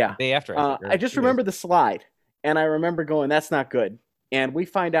 Yeah. The day after. I just remember the slide, and I remember going, that's not good. And we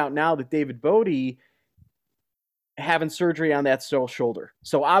find out now that David Bodie having surgery on that shoulder.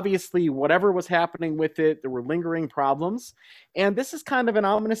 So obviously, whatever was happening with it, there were lingering problems. And this is kind of an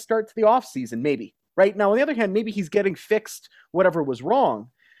ominous start to the offseason, maybe. Right now, on the other hand, maybe he's getting fixed whatever was wrong.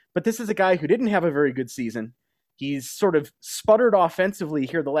 But this is a guy who didn't have a very good season. He's sort of sputtered offensively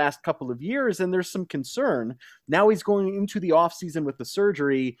here the last couple of years, and there's some concern. Now he's going into the offseason with the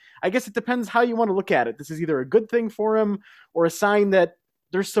surgery. I guess it depends how you want to look at it. This is either a good thing for him or a sign that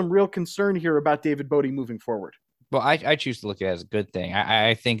there's some real concern here about David Bodie moving forward. Well, I choose to look at it as a good thing.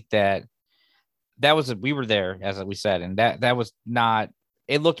 I think that we were there, as we said, and that was not,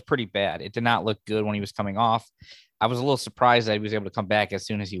 it looked pretty bad. It did not look good when he was coming off. I was a little surprised that he was able to come back as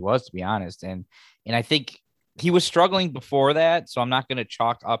soon as he was, to be honest. And I think he was struggling before that, so I'm not going to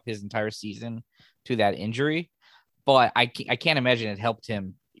chalk up his entire season to that injury, but I can't imagine it helped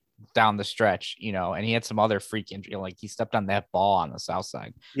him down the stretch, and he had some other freak injury, like he stepped on that ball on the south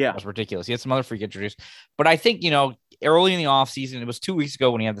side. Yeah, it was ridiculous. He had some other freak injuries, but I think, early in the off season, it was 2 weeks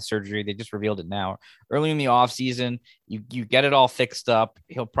ago when he had the surgery. They just revealed it now. Early in the off season, you get it all fixed up.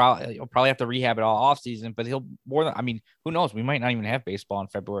 He'll probably have to rehab it all off season, but who knows? We might not even have baseball in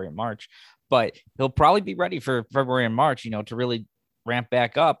February and March, but he'll probably be ready for February and March, to really ramp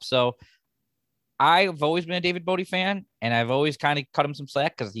back up. So I've always been a David Bodie fan, and I've always kind of cut him some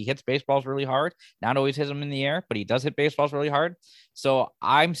slack because he hits baseballs really hard. Not always hits them in the air, but he does hit baseballs really hard. So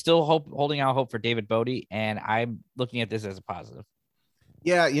I'm still holding out hope for David Bodie, and I'm looking at this as a positive.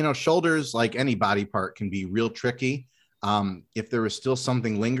 Yeah, shoulders, like any body part, can be real tricky. If there was still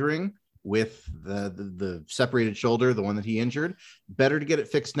something lingering with the separated shoulder, the one that he injured, better to get it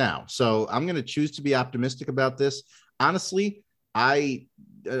fixed now. So I'm going to choose to be optimistic about this. Honestly,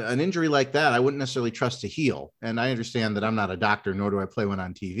 an injury like that, I wouldn't necessarily trust to heal. And I understand that I'm not a doctor, nor do I play one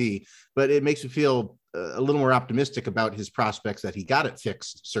on TV, but it makes me feel a little more optimistic about his prospects that he got it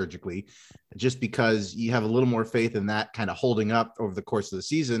fixed surgically, just because you have a little more faith in that kind of holding up over the course of the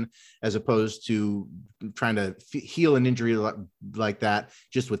season, as opposed to trying to heal an injury like that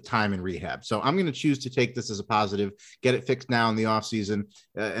just with time and rehab. So I'm going to choose to take this as a positive, get it fixed now in the off season,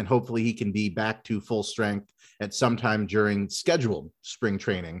 and hopefully he can be back to full strength at some time during scheduled spring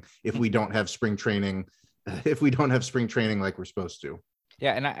training. If we don't have spring training like we're supposed to.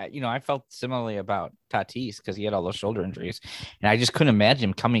 Yeah, and I felt similarly about Tatis because he had all those shoulder injuries, and I just couldn't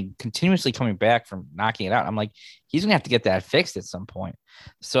imagine him continuously coming back from knocking it out. I'm like, he's gonna have to get that fixed at some point.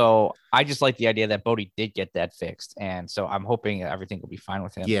 So I just like the idea that Bodie did get that fixed, and so I'm hoping everything will be fine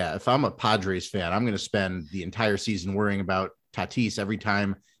with him. Yeah, if I'm a Padres fan, I'm gonna spend the entire season worrying about Tatis every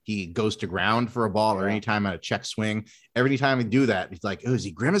time he goes to ground for a ball or anytime on a check swing. Every time we do that, he's like, oh, is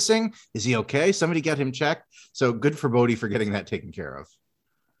he grimacing? Is he okay? Somebody get him checked. So good for Bodie for getting that taken care of.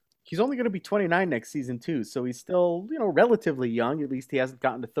 He's only going to be 29 next season too, so he's still, relatively young. At least he hasn't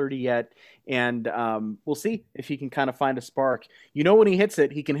gotten to 30 yet, and we'll see if he can kind of find a spark. When he hits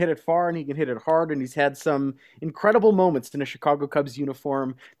it, he can hit it far and he can hit it hard, and he's had some incredible moments in a Chicago Cubs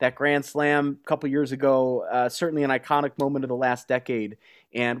uniform. That grand slam a couple years ago, certainly an iconic moment of the last decade,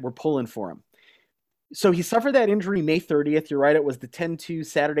 and we're pulling for him. So he suffered that injury May 30th. You're right, it was the 10-2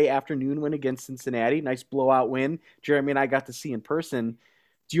 Saturday afternoon win against Cincinnati. Nice blowout win. Jeremy and I got to see in person.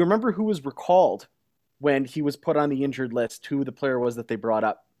 Do you remember who was recalled when he was put on the injured list? Who the player was that they brought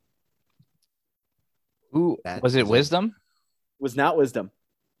up? Who was it? Wisdom? It was not Wisdom.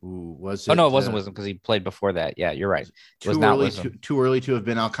 Ooh, was it? Oh no, it wasn't Wisdom because he played before that. Yeah, you're right. It was not Wisdom. Too early to have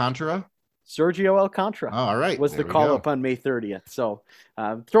been Alcantara. Sergio Alcantara. Oh, all right, was the call up on May 30th. So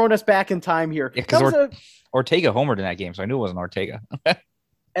throwing us back in time here. Yeah, because Ortega homered in that game, so I knew it wasn't Ortega.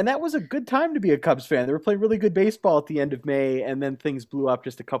 And that was a good time to be a Cubs fan. They were playing really good baseball at the end of May, and then things blew up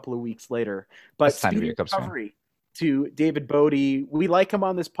just a couple of weeks later. But speedy recovery to David Bodie. We like him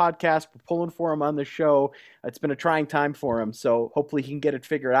on this podcast. We're pulling for him on the show. It's been a trying time for him, so hopefully he can get it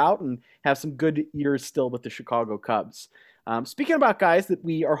figured out and have some good years still with the Chicago Cubs. Speaking about guys that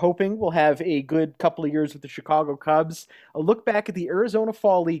we are hoping will have a good couple of years with the Chicago Cubs, a look back at the Arizona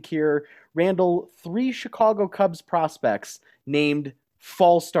Fall League here. Randall, 3 Chicago Cubs prospects named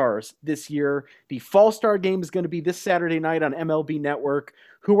Fall Stars this year. The Fall Star game is going to be this Saturday night on MLB Network.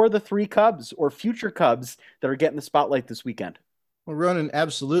 Who are the 3 Cubs or future Cubs that are getting the spotlight this weekend? Well, Ronan,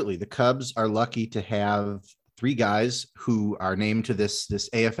 absolutely. The Cubs are lucky to have 3 guys who are named to this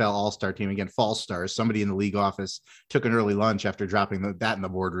AFL All-Star team. Again, Fall Stars. Somebody in the league office took an early lunch after dropping that in the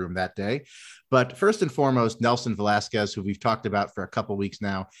boardroom that day. But first and foremost, Nelson Velasquez, who we've talked about for a couple weeks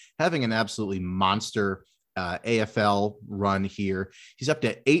now, having an absolutely monster AFL run here. He's up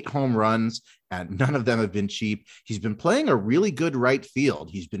to 8 home runs, and none of them have been cheap. He's been playing a really good right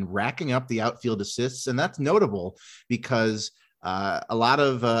field. He's been racking up the outfield assists, and that's notable because A lot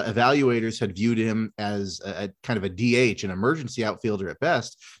of evaluators had viewed him as a kind of a DH, an emergency outfielder at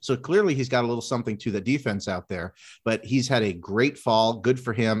best. So clearly he's got a little something to the defense out there, but he's had a great fall. Good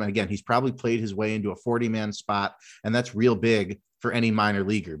for him. And again, he's probably played his way into a 40-man spot, and that's real big for any minor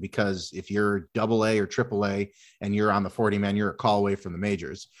leaguer, because if you're AA or AAA and you're on the 40-man, you're a call away from the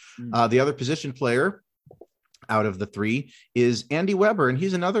majors. The other position player out of the three is Andy Weber. And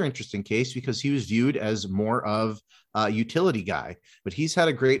he's another interesting case because he was viewed as more of a utility guy, but he's had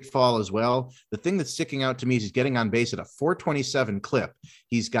a great fall as well. The thing that's sticking out to me is he's getting on base at a 427 clip.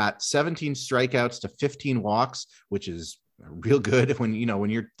 He's got 17 strikeouts to 15 walks, which is real good. When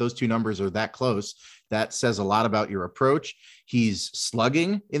you're those two numbers are that close, that says a lot about your approach. He's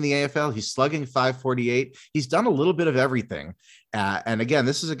slugging in the AFL. He's slugging 548. He's done a little bit of everything. And again,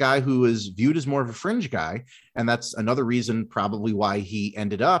 this is a guy who is viewed as more of a fringe guy. And that's another reason probably why he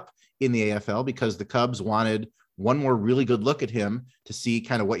ended up in the AFL, because the Cubs wanted one more really good look at him to see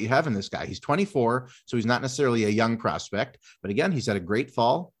kind of what you have in this guy. He's 24, so he's not necessarily a young prospect, but again, he's had a great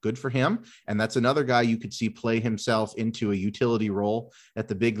fall. Good for him. And that's another guy you could see play himself into a utility role at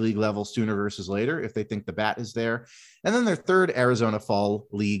the big league level sooner versus later if they think the bat is there. And then their third Arizona Fall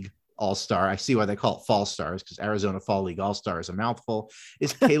League All-Star, I see why they call it Fall Stars, because Arizona Fall League All-Star is a mouthful,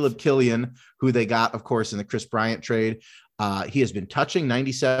 is Caleb Killian, who they got, of course, in the Chris Bryant trade. He has been touching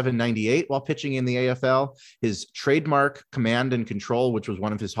 97, 98 while pitching in the AFL. His trademark command and control, which was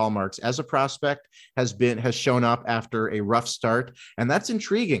one of his hallmarks as a prospect, has shown up after a rough start. And that's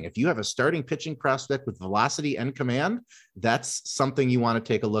intriguing. If you have a starting pitching prospect with velocity and command, that's something you want to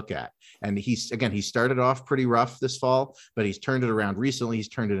take a look at. And he started off pretty rough this fall, but he's turned it around recently. He's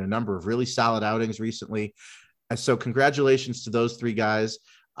turned in a number of really solid outings recently. And so congratulations to those three guys.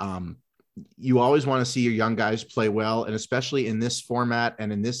 You always want to see your young guys play well, and especially in this format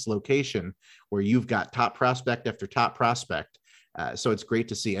and in this location where you've got top prospect after top prospect. So it's great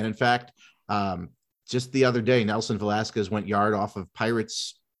to see. And in fact, just the other day, Nelson Velasquez went yard off of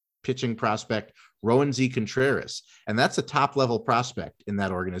Pirates pitching prospect Rowan Z. Contreras, and that's a top level prospect in that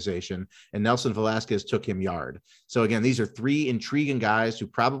organization. And Nelson Velasquez took him yard. So again, these are three intriguing guys who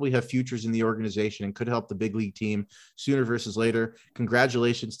probably have futures in the organization and could help the big league team sooner versus later.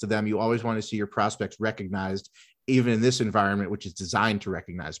 Congratulations to them. You always want to see your prospects recognized, even in this environment, which is designed to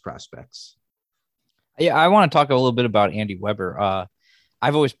recognize prospects. Yeah, I want to talk a little bit about Andy Weber.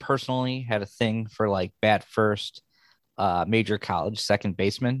 I've always personally had a thing for like bat first, major college second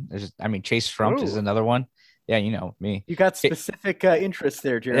baseman. Chase Strumpf is another one. Yeah, you know me. You got specific interests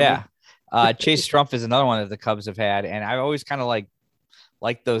there, Jeremy. Yeah. Chase Strumpf is another one that the Cubs have had, and I always kind of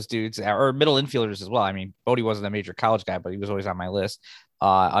like those dudes, or middle infielders as well. I mean, Bodie wasn't a major college guy, but he was always on my list.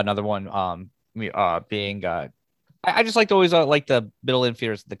 Another one being I just like to always like the middle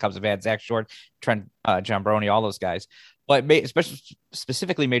infielders the Cubs have had: Zach Short, Trent Giambroni, all those guys. But especially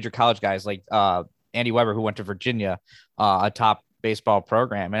specifically major college guys like Andy Weber, who went to Virginia, a top baseball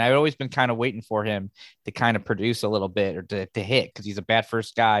program. And I've always been kind of waiting for him to kind of produce a little bit or to hit, because he's a bat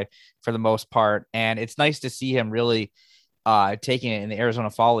first guy for the most part. And it's nice to see him really taking it in the Arizona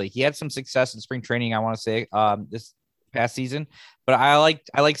Fall League. He had some success in spring training, I want to say, this past season, but I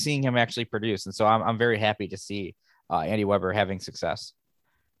like seeing him actually produce. And so I'm very happy to see Andy Weber having success.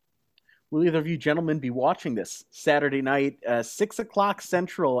 Will either of you gentlemen be watching this Saturday night, 6 o'clock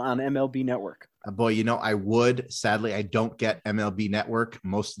Central on MLB Network? Boy, I would. Sadly, I don't get MLB Network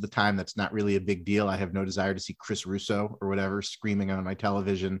most of the time. That's not really a big deal. I have no desire to see Chris Russo or whatever screaming on my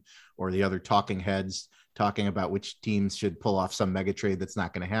television, or the other talking heads talking about which teams should pull off some mega trade that's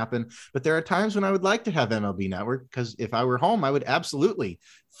not going to happen. But there are times when I would like to have MLB Network, because if I were home, I would absolutely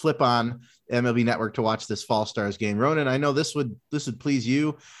flip on MLB Network to watch this Fall Stars game. Ronan, I know this would please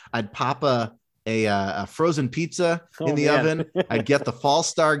you. I'd pop a frozen pizza in the oven. I'd get the Fall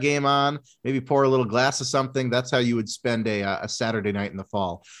Star game on, maybe pour a little glass of something. That's how you would spend a Saturday night in the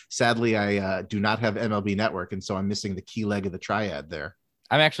fall. Sadly, I do not have MLB Network, and so I'm missing the key leg of the triad there.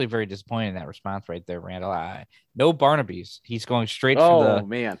 I'm actually very disappointed in that response right there, Randall. No Barnaby's. He's going straight for the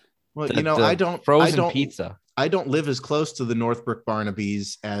man. Well, I don't frozen pizza. I don't live as close to the Northbrook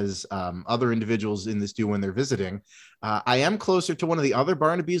Barnaby's as other individuals in this do when they're visiting. I am closer to one of the other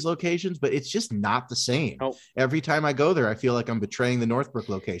Barnaby's locations, but it's just not the same. Oh. Every time I go there, I feel like I'm betraying the Northbrook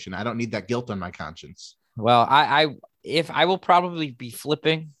location. I don't need that guilt on my conscience. Well, I will probably be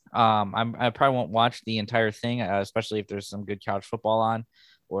flipping. I probably won't watch the entire thing, especially if there's some good college football on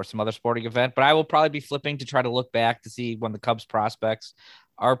or some other sporting event. But I will probably be flipping to try to look back to see when the Cubs prospects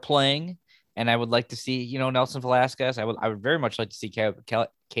are playing. And I would like to see, Nelson Velasquez. I would very much like to see Caleb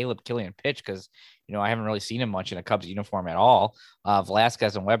Killian pitch, because, I haven't really seen him much in a Cubs uniform at all.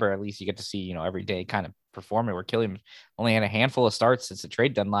 Velasquez and Weber, at least you get to see, every day kind of performing, where Killian only had a handful of starts since the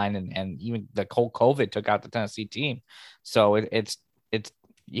trade deadline, and even the whole COVID took out the Tennessee team. So it's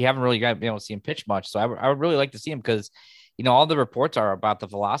you haven't really been able to see him pitch much. So I would really like to see him, because all the reports are about the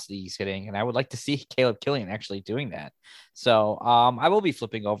velocity he's hitting, and I would like to see Caleb Killian actually doing that. So I will be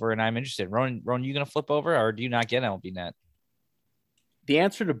flipping over, and I'm interested. Ronan, you going to flip over, or do you not get MLB Net? The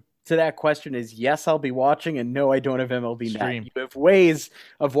answer to that question is yes, I'll be watching, and no, I don't have MLB Stream. Net. You have ways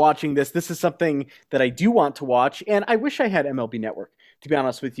of watching this. This is something that I do want to watch, and I wish I had MLB Network, to be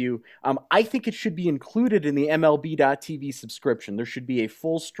honest with you. I think it should be included in the MLB.TV subscription. There should be a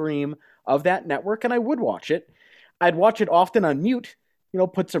full stream of that network, and I would watch it. I'd watch it often on mute,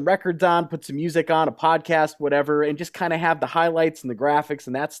 put some records on, put some music on, a podcast, whatever, and just kind of have the highlights and the graphics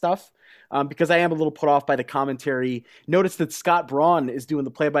and that stuff, because I am a little put off by the commentary. Notice that Scott Braun is doing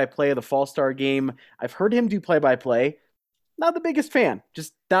the play-by-play of the Fall-Star game. I've heard him do play-by-play. Not the biggest fan,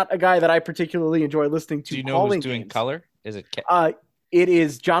 just not a guy that I particularly enjoy listening to. Do you know who's doing color? Is it? It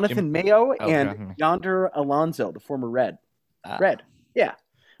is Jonathan Mayo and Jonathan. Yonder Alonso, the former Red. Red, yeah.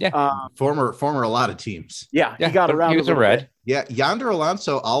 Yeah. Former a lot of teams. Yeah, he got around. He was a Red. Yeah, Yonder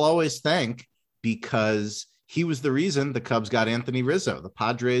Alonso, I'll always thank, because he was the reason the Cubs got Anthony Rizzo. The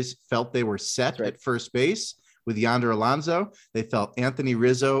Padres felt they were set at first base with Yonder Alonso. They felt Anthony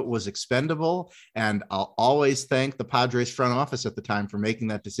Rizzo was expendable, and I'll always thank the Padres front office at the time for making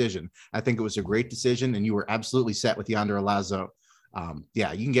that decision. I think it was a great decision, and you were absolutely set with Yonder Alonso.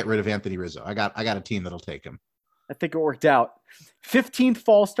 Yeah, you can get rid of Anthony Rizzo. I got a team that'll take him. I think it worked out. 15th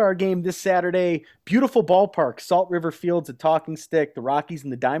Fall-Star game this Saturday. Beautiful ballpark, Salt River Fields at Talking Stick. The Rockies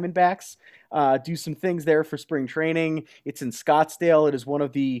and the Diamondbacks do some things there for spring training. It's in Scottsdale. It is one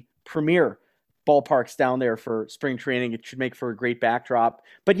of the premier ballparks down there for spring training. It should make for a great backdrop.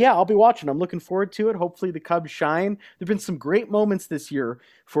 But yeah, I'll be watching. I'm looking forward to it. Hopefully the Cubs shine. There have been some great moments this year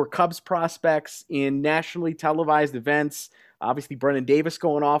for Cubs prospects in nationally televised events. Obviously, Brennan Davis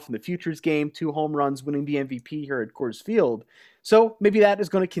going off in the Futures game, 2 home runs, winning the MVP here at Coors Field. So maybe that is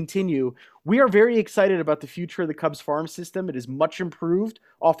going to continue. We are very excited about the future of the Cubs farm system. It is much improved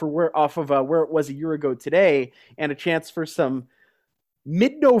off of where it was a year ago today, and a chance for some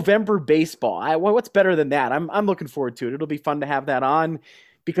mid-November baseball. What's better than that? I'm looking forward to it. It'll be fun to have that on,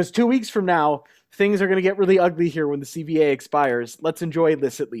 because 2 weeks from now, things are going to get really ugly here when the CBA expires. Let's enjoy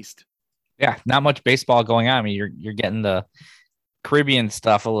this at least. Yeah, not much baseball going on. I mean, you're getting the Caribbean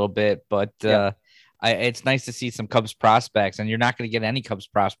stuff a little bit, but it's nice to see some Cubs prospects, and you're not going to get any Cubs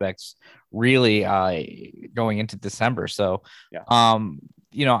prospects really going into December. So, I'm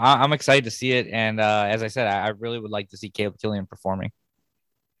excited to see it. And as I said, I really would like to see Caleb Killian performing.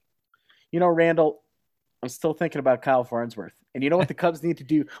 Randall, I'm still thinking about Kyle Farnsworth. And you know what the Cubs need to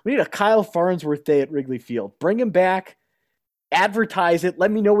do? We need a Kyle Farnsworth day at Wrigley Field. Bring him back. Advertise it. Let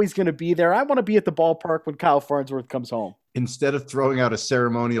me know he's going to be there. I want to be at the ballpark when Kyle Farnsworth comes home. Instead of throwing out a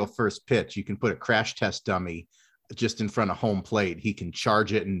ceremonial first pitch, you can put a crash test dummy just in front of home plate. He can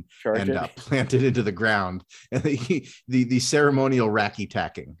charge it and plant it into the ground. And the ceremonial racky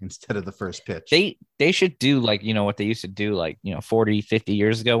tacking instead of the first pitch. They should do what they used to do 40, 50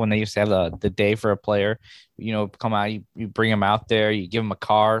 years ago, when they used to have the day for a player. Come out, you bring him out there, you give him a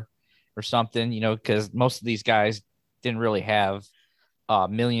car or something, because most of these guys didn't really have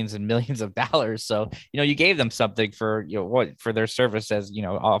millions and millions of dollars. So, you gave them something for, for their service as,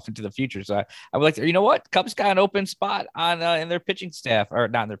 off into the future. So I would like to, Cubs got an open spot on in their pitching staff, or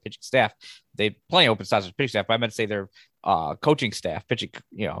not in their pitching staff. They plenty of open spots as pitching staff, but I meant to say their coaching staff, pitching,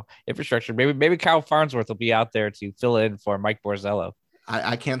 infrastructure. Maybe Kyle Farnsworth will be out there to fill in for Mike Borzello.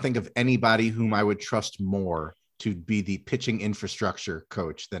 I can't think of anybody whom I would trust more to be the pitching infrastructure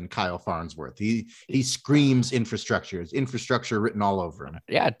coach than Kyle Farnsworth. He screams infrastructure. His infrastructure written all over him.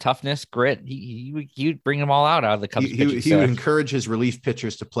 Yeah, toughness, grit. He would bring them all out of the Cubs. He would encourage his relief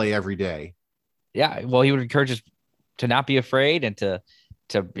pitchers to play every day. Yeah, well, he would encourage us to not be afraid, and to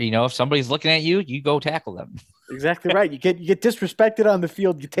if somebody's looking at you, you go tackle them. Exactly right. You get disrespected on the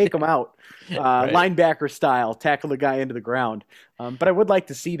field, you take them out, right. Linebacker style, tackle the guy into the ground. But I would like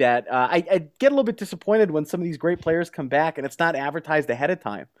to see that. I get a little bit disappointed when some of these great players come back and it's not advertised ahead of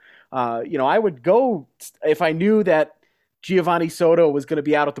time. I would go if I knew that Giovanni Soto was going to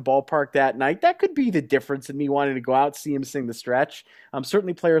be out at the ballpark that night. That could be the difference in me wanting to go out, see him sing the stretch.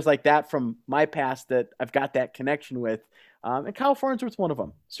 Certainly players like that from my past that I've got that connection with. And Kyle Farnsworth's one of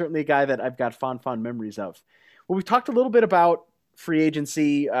them. Certainly a guy that I've got fond memories of. Well, we've talked a little bit about free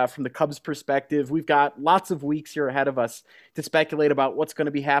agency from the Cubs' perspective. We've got lots of weeks here ahead of us to speculate about what's going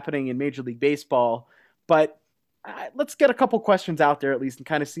to be happening in Major League Baseball. But let's get a couple questions out there at least and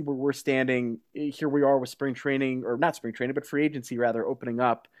kind of see where we're standing. Here we are with spring training, or not spring training, but free agency rather, opening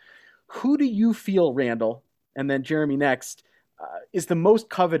up. Who do you feel, Randall, and then Jeremy next, is the most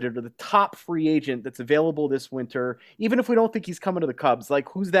coveted or the top free agent that's available this winter, even if we don't think he's coming to the Cubs? Like,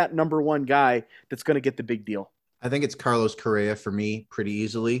 who's that number one guy that's going to get the big deal? I think it's Carlos Correa for me pretty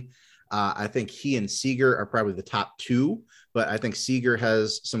easily. I think he and Seager are probably the top two, but I think Seager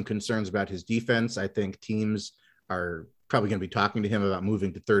has some concerns about his defense. I think teams are probably going to be talking to him about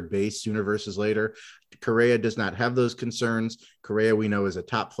moving to third base sooner versus later. Correa does not have those concerns. Correa, we know, is a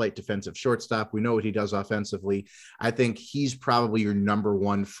top flight defensive shortstop. We know what he does offensively. I think he's probably your number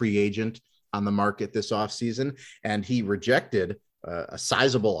one free agent on the market this offseason. And he rejected a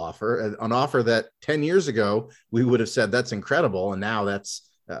sizable offer, an offer that 10 years ago, we would have said that's incredible. And now that's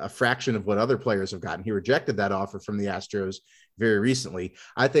a fraction of what other players have gotten. He rejected that offer from the Astros very recently.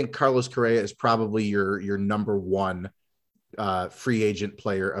 I think Carlos Correa is probably your number one free agent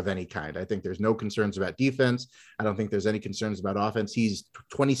player of any kind. I think there's no concerns about defense. I don't think there's any concerns about offense. He's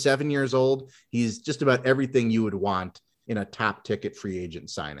 27 years old. He's just about everything you would want in a top ticket free agent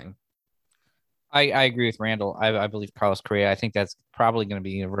signing. I agree with Randall. I believe Carlos Correa. I think that's probably going to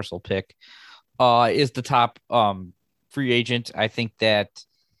be a universal pick. Is the top free agent. I think that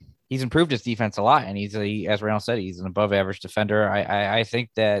he's improved his defense a lot, and as Randall said, he's an above average defender. I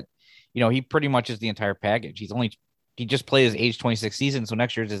think that he pretty much is the entire package. He just played his age 26 season, so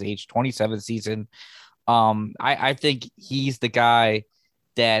next year is his age 27 season. I think he's the guy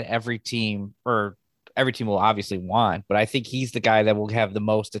that every team will obviously want, but I think he's the guy that will have the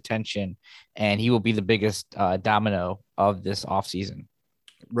most attention, and he will be the biggest domino of this offseason.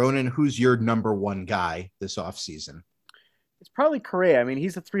 Ronan, who's your number one guy this offseason? It's probably Correa. I mean,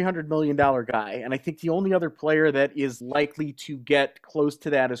 he's a $300 million guy, and I think the only other player that is likely to get close to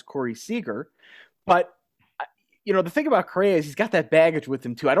that is Corey Seager. But the thing about Correa is he's got that baggage with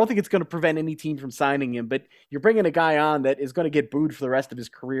him too. I don't think it's going to prevent any team from signing him, but you're bringing a guy on that is going to get booed for the rest of his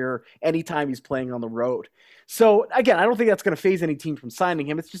career anytime he's playing on the road. So again, I don't think that's going to phase any team from signing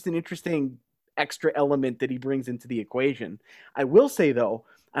him. It's just an interesting extra element that he brings into the equation. I will say though,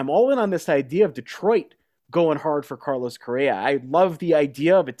 I'm all in on this idea of Detroit going hard for Carlos Correa. I love the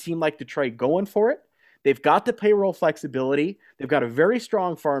idea of a team like Detroit going for it. They've got the payroll flexibility. They've got a very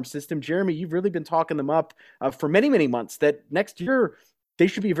strong farm system. Jeremy, you've really been talking them up for many, many months that next year they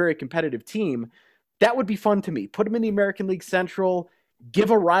should be a very competitive team. That would be fun to me. Put them in the American League Central, give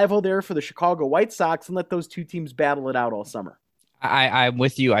a rival there for the Chicago White Sox, and let those two teams battle it out all summer. I'm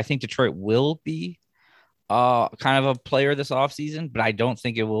with you. I think Detroit will be kind of a player this offseason, but I don't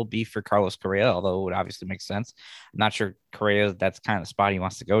think it will be for Carlos Correa, although it would obviously make sense. I'm not sure Correa, that's kind of the spot he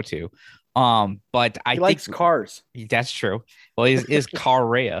wants to go to. But he likes cars. That's true. Well, is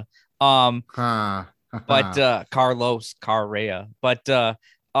Correa. But Carlos Correa. But you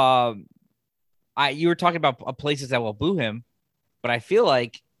were talking about places that will boo him, but I feel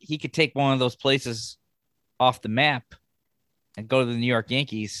like he could take one of those places off the map and go to the New York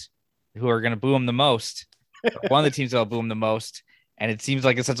Yankees, who are going to boo him the most. One of the teams that will boo him the most. And it seems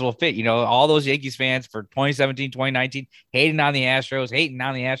like a sensible fit. All those Yankees fans for 2017, 2019, hating on the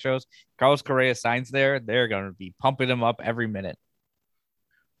Astros. Carlos Correa signs there. They're going to be pumping him up every minute.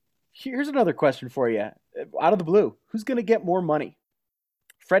 Here's another question for you. Out of the blue, who's going to get more money?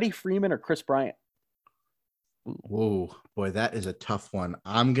 Freddie Freeman or Chris Bryant? Whoa, boy, that is a tough one.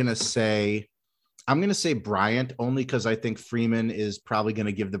 I'm going to say Bryant, only because I think Freeman is probably going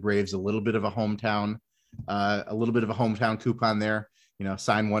to give the Braves a little bit of a hometown coupon there.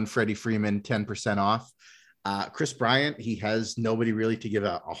 Sign one Freddie Freeman, 10% off. Chris Bryant, he has nobody really to give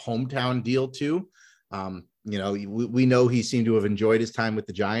a hometown deal to. We know he seemed to have enjoyed his time with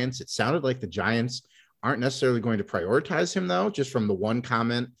the Giants. It sounded like the Giants aren't necessarily going to prioritize him, though, just from the one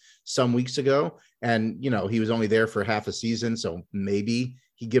comment some weeks ago. And, he was only there for half a season, so maybe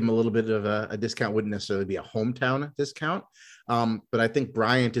he give him a little bit of a discount. Wouldn't necessarily be a hometown discount. But I think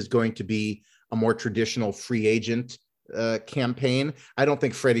Bryant is going to be a more traditional free agent campaign. I don't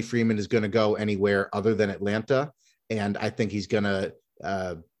think Freddie Freeman is going to go anywhere other than Atlanta. And I think he's going to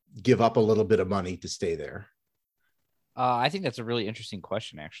give up a little bit of money to stay there. I think that's a really interesting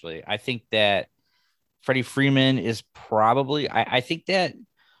question, actually. I think that Freddie Freeman is probably, I think that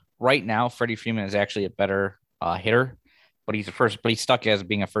right now, Freddie Freeman is actually a better hitter, but he's stuck as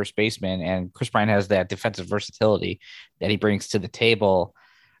being a first baseman. And Chris Bryant has that defensive versatility that he brings to the table.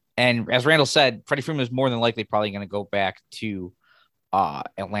 And as Randall said, Freddie Freeman is more than likely probably going to go back to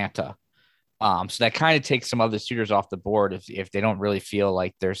Atlanta. So that kind of takes some other suitors off the board if they don't really feel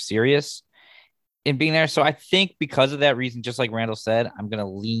like they're serious in being there. So I think because of that reason, just like Randall said, I'm going to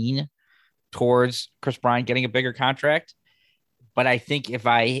lean towards Chris Bryant getting a bigger contract. But I think if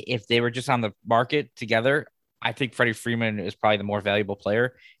they were just on the market together, I think Freddie Freeman is probably the more valuable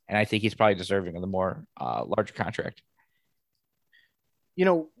player, and I think he's probably deserving of the more larger contract. You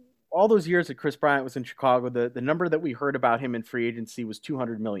know, all those years that Chris Bryant was in Chicago, the number that we heard about him in free agency was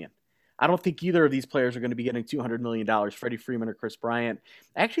 200 million. I don't think either of these players are going to be getting $200 million, Freddie Freeman or Chris Bryant.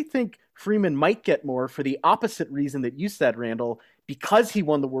 I actually think Freeman might get more for the opposite reason that you said, Randall, because he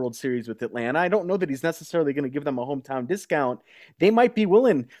won the World Series with Atlanta. I don't know that he's necessarily going to give them a hometown discount. They might be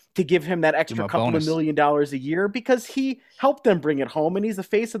willing to give him that extra couple of $1 million a year because he helped them bring it home, and he's the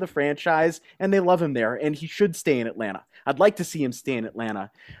face of the franchise, and they love him there, and he should stay in Atlanta. I'd like to see him stay in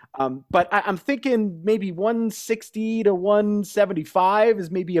Atlanta. But I'm thinking maybe 160 to 175 is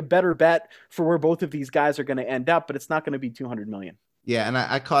maybe a better bet for where both of these guys are going to end up, but it's not going to be 200 million. Yeah, and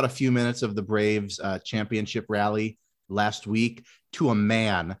I caught a few minutes of the Braves championship rally last week. To a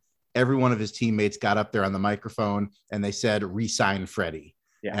man, every one of his teammates got up there on the microphone and they said, "Resign Freddie."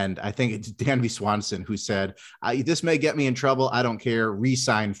 Yeah. And I think it's Dansby Swanson who said, "This may get me in trouble. I don't care.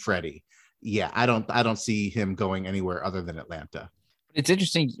 Resign Freddie." Yeah, I don't see him going anywhere other than Atlanta. It's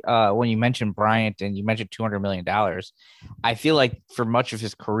interesting when you mentioned Bryant and you mentioned $200 million. I feel like for much of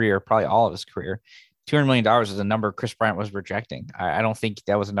his career, probably all of his career, $200 million is a number Chris Bryant was rejecting. I don't think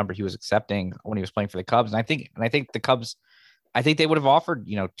that was a number he was accepting when he was playing for the Cubs. And I think the Cubs, I think they would have offered,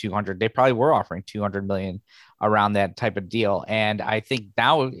 200. They probably were offering 200 million around that type of deal. And I think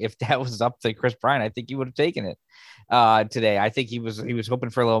now if that was up to Chris Bryant, I think he would have taken it today. I think he was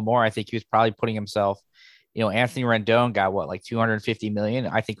hoping for a little more. I think he was probably putting himself, Anthony Rendon got like 250 million.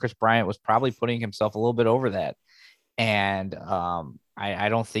 I think Chris Bryant was probably putting himself a little bit over that. And I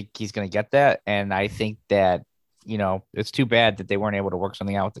don't think he's going to get that. And I think that, it's too bad that they weren't able to work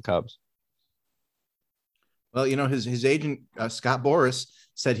something out with the Cubs. Well, his agent, Scott Boras,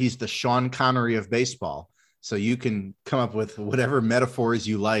 said he's the Sean Connery of baseball. So you can come up with whatever metaphors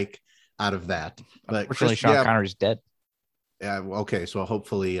you like out of that. But unfortunately, Sean Connery's dead. Yeah. Okay. So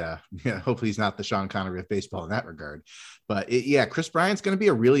hopefully he's not the Sean Connery of baseball in that regard. But Chris Bryant's going to be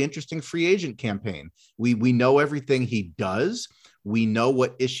a really interesting free agent campaign. We know everything he does. We know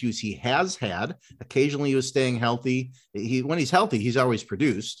what issues he has had. Occasionally he was staying healthy. When he's healthy, he's always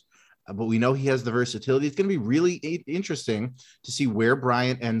produced. But we know he has the versatility. It's going to be really interesting to see where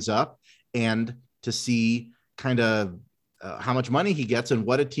Bryant ends up and to see kind of how much money he gets and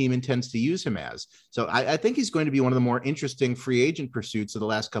what a team intends to use him as. So I think he's going to be one of the more interesting free agent pursuits of the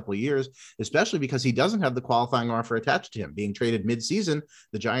last couple of years, especially because he doesn't have the qualifying offer attached to him. Being traded midseason,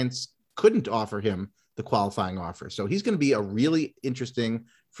 the Giants couldn't offer him the qualifying offer. So he's going to be a really interesting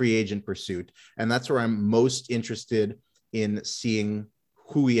free agent pursuit. And that's where I'm most interested in seeing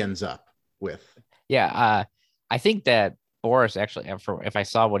who he ends up with. Yeah. I think that Boras actually, if I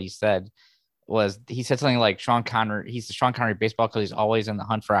saw what he said something like Sean Connery, he's the Sean Connery baseball because he's always in the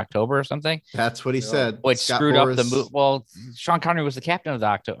hunt for October or something. That's what he said. Which Scott screwed Boras. Up the move. Well, Sean Connery was the captain of the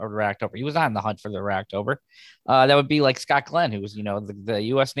October. He was not in the hunt for the October. That would be like Scott Glenn, who was, the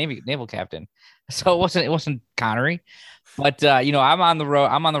U.S. naval captain. So it wasn't Connery. But I'm on the road.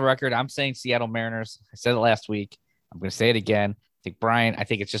 I'm on the record. I'm saying Seattle Mariners. I said it last week. I'm going to say it again. I think Bryant, I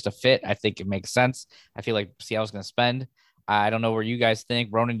think it's just a fit. I think it makes sense. I feel like Seattle's going to spend. I don't know where you guys think.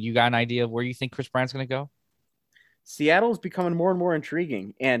 Ronan, you got an idea of where you think Chris Bryant's going to go? Seattle's becoming more and more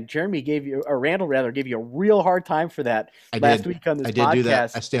intriguing. And Randall gave you a real hard time for that last week on this podcast. I did do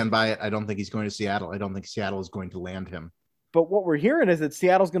that. I stand by it. I don't think he's going to Seattle. I don't think Seattle is going to land him. But what we're hearing is that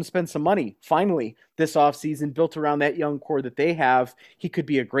Seattle's going to spend some money, finally, this offseason, built around that young core that they have. He could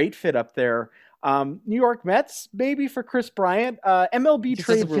be a great fit up there. New York Mets, maybe for Chris Bryant. MLB trade rumors.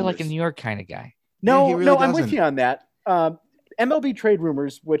 Doesn't feel like a New York kind of guy. No, I'm with you on that. MLB trade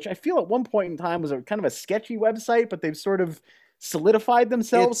rumors, which I feel at one point in time was a kind of a sketchy website, but they've sort of solidified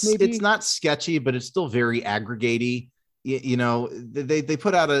themselves. It's not sketchy, but it's still very aggregatey. They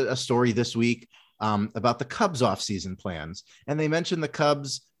put out a story this week about the Cubs offseason plans, and they mentioned the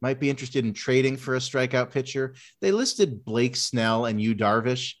Cubs might be interested in trading for a strikeout pitcher. They listed Blake Snell and Yu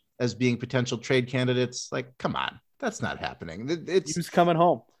Darvish as being potential trade candidates. Like, come on, that's not happening. Who's coming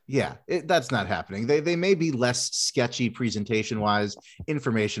home? Yeah, that's not happening. They may be less sketchy presentation-wise,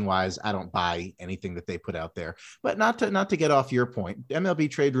 information-wise. I don't buy anything that they put out there. But not to get off your point, MLB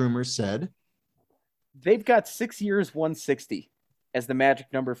trade rumors said they've got 6 years, 160 as the magic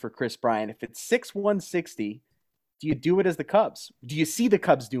number for Chris Bryant. If it's 160, do you do it as the Cubs? Do you see the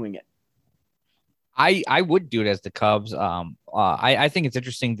Cubs doing it? I would do it as the Cubs. I think it's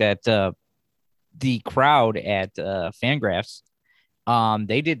interesting that the crowd at Fangraphs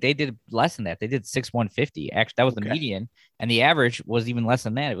They did less than that. They did 6,150. Actually, that was the Okay. median, and the average was even less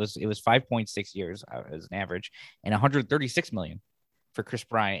than that. It was 5.6 years as an average, and 136 million for Chris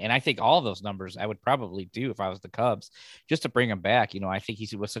Bryant. And I think all of those numbers I would probably do if I was the Cubs, just to bring him back. I think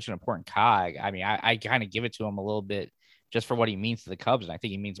he was such an important cog. I mean, I kind of give it to him a little bit just for what he means to the Cubs, and I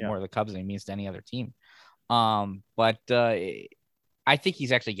think he means more to the Cubs than he means to any other team. But I think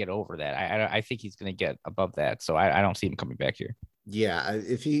he's actually get over that. I think he's going to get above that. So I don't see him coming back here. Yeah,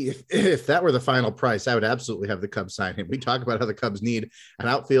 if that were the final price, I would absolutely have the Cubs sign him. We talk about how the Cubs need an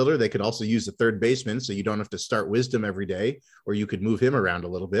outfielder. They could also use a third baseman, so you don't have to start Wisdom every day, or you could move him around a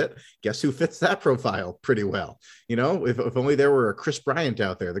little bit. Guess who fits that profile pretty well? If only there were a Chris Bryant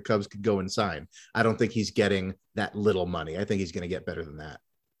out there, the Cubs could go and sign. I don't think he's getting that little money. I think he's going to get better than that.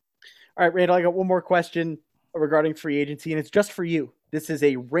 All right, Randall, I got one more question regarding free agency, and it's just for you. This is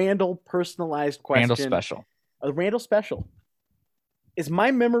a Randall personalized question. Randall special. A Randall special. Is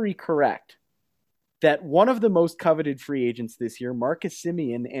my memory correct that one of the most coveted free agents this year, Marcus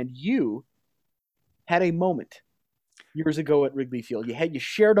Semien, and you had a moment years ago at Wrigley Field? You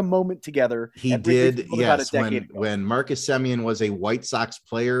shared a moment together. He did, yes. When Marcus Semien was a White Sox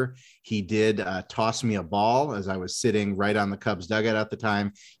player, he did toss me a ball as I was sitting right on the Cubs dugout at the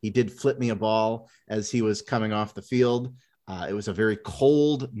time. He did flip me a ball as he was coming off the field. It was a very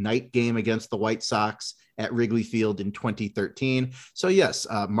cold night game against the White Sox at Wrigley Field in 2013. So yes,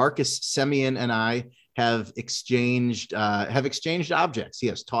 Marcus Semien and I have exchanged objects. He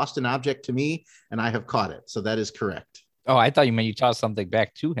has tossed an object to me, and I have caught it. So that is correct. Oh, I thought you meant you tossed something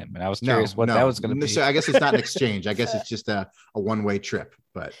back to him, and I was curious what that was going to be. So I guess it's not an exchange. I guess it's just a one-way trip.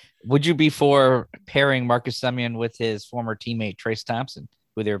 But would you be for pairing Marcus Semien with his former teammate Trace Thompson,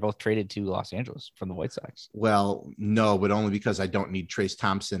 who they were both traded to Los Angeles from the White Sox? Well, no, but only because I don't need Trace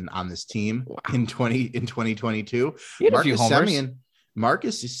Thompson on this team in 2022.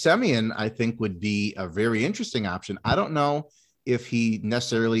 Marcus Semien, I think, would be a very interesting option. I don't know if he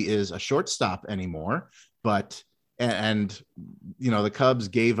necessarily is a shortstop anymore, but the Cubs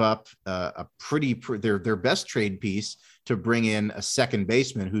gave up their best trade piece to bring in a second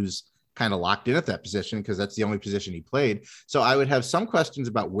baseman who's kind of locked in at that position because that's the only position he played. So I would have some questions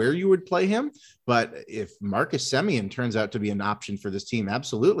about where you would play him. But if Marcus Semien turns out to be an option for this team,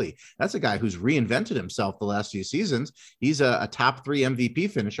 absolutely. That's a guy who's reinvented himself the last few seasons. He's a top 3 MVP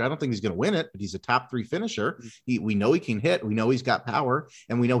finisher. I don't think he's going to win it, but he's a top 3 finisher. We know he can hit. We know he's got power,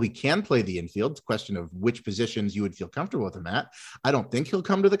 and we know he can play the infield. It's a question of which positions you would feel comfortable with him at. I don't think he'll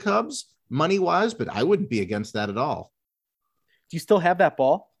come to the Cubs money-wise, but I wouldn't be against that at all. Do you still have that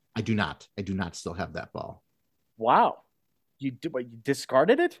ball? I do not still have that ball. Wow. You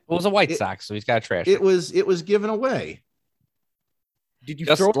discarded it? It was a White Sox, so he's got a trash. It was given away. Did you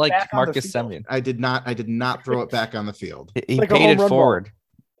just throw it like back Marcus Semien? I did not throw it back on the field. He like paid it forward.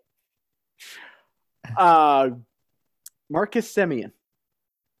 Marcus Semien.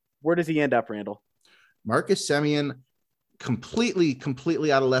 Where does he end up, Randall? Marcus Semien,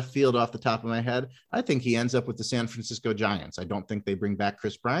 completely out of left field off the top of my head. I think he ends up with the San Francisco Giants. I don't think they bring back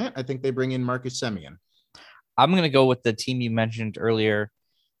Chris Bryant. I think they bring in Marcus Semien. I'm going to go with the team you mentioned earlier.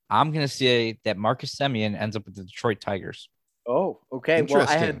 I'm going to say that Marcus Semien ends up with the Detroit Tigers. Oh, okay. Well,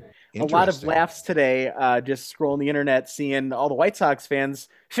 I had a lot of laughs today just scrolling the internet, seeing all the White Sox fans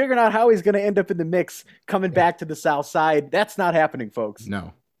figuring out how he's going to end up in the mix coming back to the South Side. That's not happening, folks.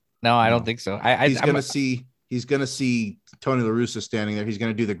 No, I don't think so. He's going to see Tony La Russa standing there. He's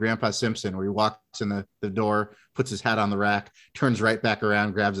going to do the Grandpa Simpson where he walks in the door, puts his hat on the rack, turns right back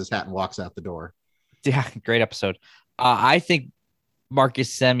around, grabs his hat, and walks out the door. Yeah, great episode. I think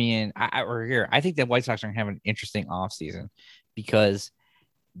Marcus Semien, I think the White Sox are going to have an interesting offseason because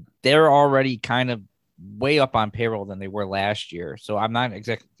they're already kind of way up on payroll than they were last year. So I'm not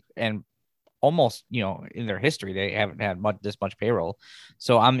exactly, and almost, in their history, they haven't had this much payroll.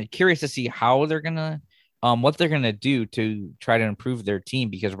 So I'm curious to see how they're going to, what they're going to do to try to improve their team,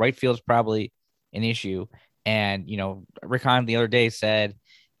 because right field is probably an issue. And, Rick Hahn the other day said,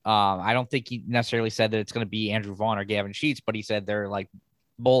 I don't think he necessarily said that it's going to be Andrew Vaughn or Gavin Sheets, but he said they're like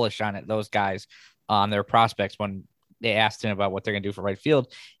bullish on it, those guys, their prospects, when they asked him about what they're going to do for right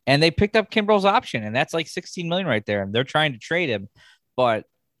field. And they picked up Kimbrel's option, and that's like $16 million right there. And they're trying to trade him. But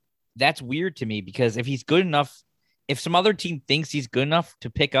that's weird to me, because if he's good enough, if some other team thinks he's good enough to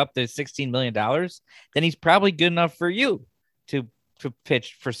pick up the $16 million, then he's probably good enough for you to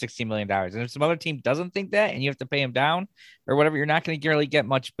pitch for $16 million. And if some other team doesn't think that and you have to pay him down or whatever, you're not going to really get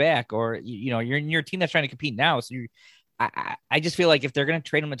much back. Or, you're in your team that's trying to compete now. So I just feel like if they're going to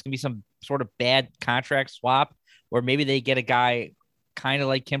trade him, it's going to be some sort of bad contract swap, or maybe they get a guy kind of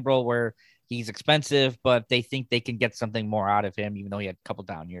like Kimbrel where he's expensive, but they think they can get something more out of him, even though he had a couple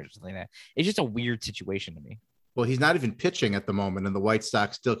down years or something like that. It's just a weird situation to me. Well, he's not even pitching at the moment, and the White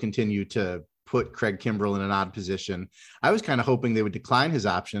Sox still continue to put Craig Kimbrell in an odd position. I was kind of hoping they would decline his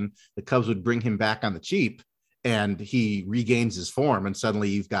option. The Cubs would bring him back on the cheap, and he regains his form, and suddenly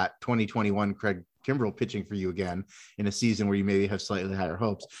you've got 2021 Craig Kimbrell pitching for you again in a season where you maybe have slightly higher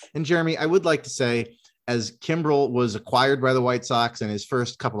hopes. And Jeremy, I would like to say, as Kimbrell was acquired by the White Sox and his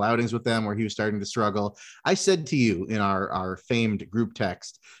first couple outings with them where he was starting to struggle, I said to you in our famed group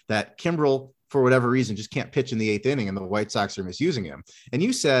text that Kimbrell, for whatever reason, just can't pitch in the 8th inning and the White Sox are misusing him. And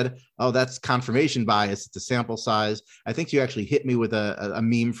you said, oh, that's confirmation bias. It's a sample size. I think you actually hit me with a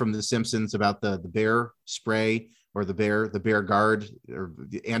meme from The Simpsons about the bear spray or the bear guard or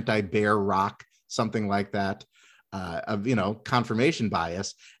the anti-bear rock, something like that, of, confirmation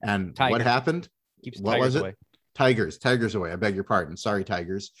bias. And Tiger. What happened? Keeps What Tigers was it? away. Tigers away. I beg your pardon. Sorry,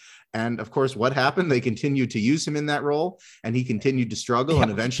 Tigers. And of course, what happened? They continued to use him in that role, and he continued to struggle. Yeah,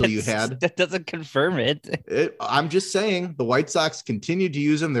 and eventually, that doesn't confirm it. I'm just saying, the White Sox continued to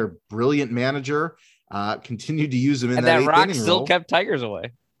use him. Their brilliant manager continued to use him in And that that 8th rock inning still role. kept Tigers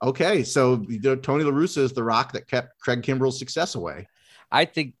away. Okay, so Tony La Russa is the rock that kept Craig Kimbrell's success away. I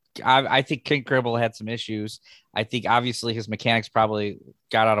think King Cribble had some issues. I think obviously his mechanics probably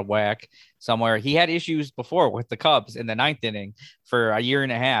got out of whack somewhere. He had issues before with the Cubs in the 9th inning for a year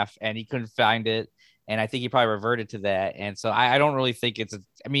and a half, and he couldn't find it. And I think he probably reverted to that. And so I don't really think if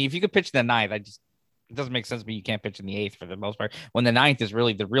you could pitch in the 9th, it doesn't make sense to me. You can't pitch in the 8th for the most part when the 9th is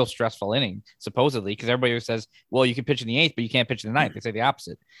really the real stressful inning, supposedly, because everybody says, well, you can pitch in the 8th, but you can't pitch in the 9th. They say the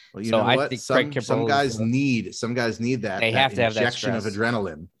opposite. Well, I think some guys need that. They have to have that injection of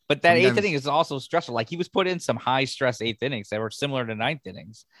adrenaline. But that 8th inning is also stressful. Like he was put in some high stress 8th innings that were similar to 9th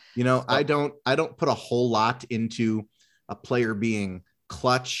innings. So, I don't put a whole lot into a player being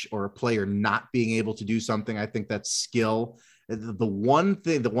clutch or a player not being able to do something. I think that's skill. The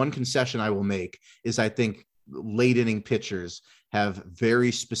one concession I will make is I think late inning pitchers have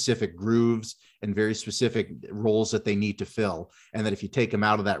very specific grooves and very specific roles that they need to fill. And that if you take them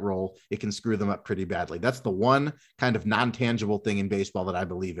out of that role, it can screw them up pretty badly. That's the one kind of non-tangible thing in baseball that I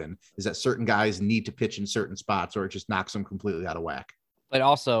believe in, is that certain guys need to pitch in certain spots or it just knocks them completely out of whack. But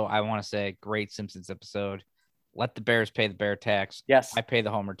also, I want to say, great Simpsons episode. Let the Bears pay the bear tax. Yes. I pay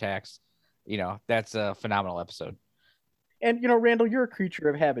the homer tax. That's a phenomenal episode. And, Randall, you're a creature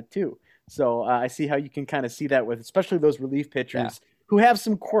of habit too. So I see how you can kind of see that with especially those relief pitchers who have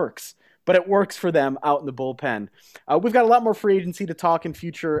some quirks, but it works for them out in the bullpen. We've got a lot more free agency to talk in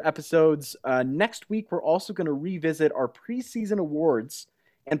future episodes. Next week, we're also going to revisit our preseason awards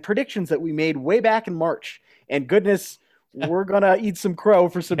and predictions that we made way back in March. And goodness, we're going to eat some crow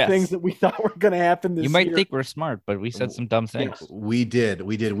for some things that we thought were going to happen this year. You might think we're smart, but we said some dumb things. Yeah, we did.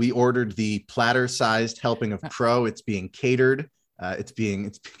 We ordered the platter-sized helping of crow. It's being catered. It's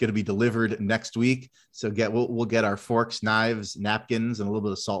going to be delivered next week. So we'll get our forks, knives, napkins, and a little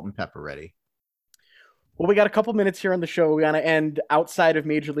bit of salt and pepper ready. Well, we got a couple minutes here on the show. We're going to end outside of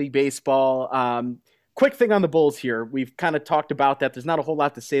Major League Baseball. Quick thing on the Bulls here. We've kind of talked about that. There's not a whole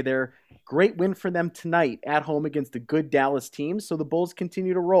lot to say there. Great win for them tonight at home against a good Dallas team. So the Bulls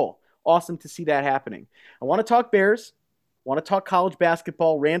continue to roll. Awesome to see that happening. I want to talk Bears. I want to talk college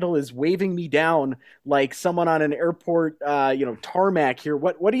basketball. Randall is waving me down like someone on an airport, tarmac here.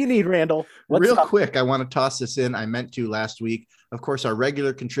 What do you need, Randall? Real quick, I want to toss this in. I meant to last week. Of course, our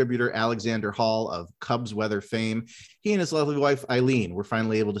regular contributor, Alexander Hall of Cubs weather fame, he and his lovely wife, Eileen, were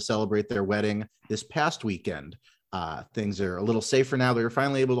finally able to celebrate their wedding this past weekend. Things are a little safer now. They were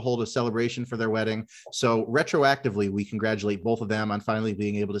finally able to hold a celebration for their wedding. So retroactively, we congratulate both of them on finally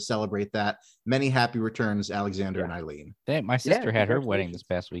being able to celebrate that. Many happy returns, Alexander and Eileen. My sister had her wedding this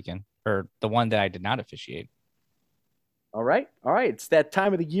past weekend, or the one that I did not officiate. All right. It's that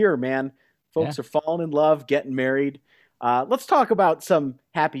time of the year, man. Folks are falling in love, getting married. Let's talk about some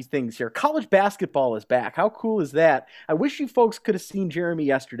happy things here. College basketball is back. How cool is that? I wish you folks could have seen Jeremy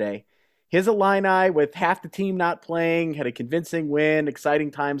yesterday. His Illini, with half the team not playing, had a convincing win,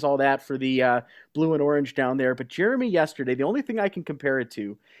 exciting times, all that for the blue and orange down there. But Jeremy yesterday, the only thing I can compare it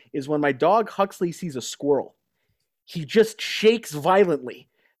to is when my dog Huxley sees a squirrel. He just shakes violently.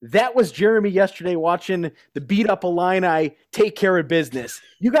 That was Jeremy yesterday watching the beat-up Illini take care of business.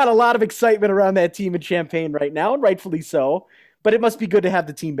 You got a lot of excitement around that team in Champaign right now, and rightfully so. But it must be good to have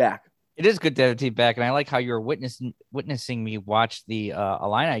the team back. It is good to have the team back, and I like how you were witnessing me watch the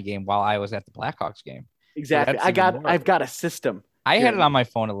Illini game while I was at the Blackhawks game. Exactly. So I've got a system. I had it on my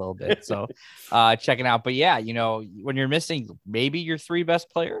phone a little bit, so checking out. But yeah, when you're missing maybe your three best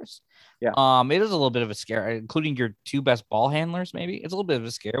players, Yeah. It is a little bit of a scare, including your two best ball handlers. Maybe it's a little bit of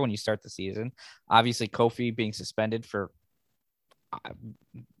a scare when you start the season. Obviously, Kofi being suspended for,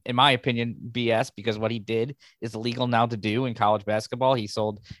 in my opinion, BS, because what he did is illegal now to do in college basketball. He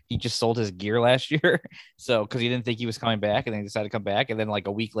just sold his gear last year. So, cause he didn't think he was coming back, and then he decided to come back. And then like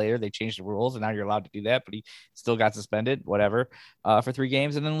a week later, they changed the rules and now you're allowed to do that, but he still got suspended, whatever, for 3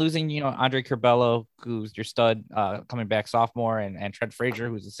 games. And then losing, Andre Curbelo, who's your stud, coming back sophomore, and Trent Frazier,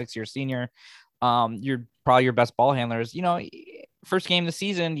 who's a 6-year senior. You're probably your best ball handlers, first game of the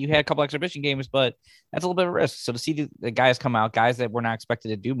season, you had a couple exhibition games, but that's a little bit of a risk. So to see the guys come out, guys that were not expected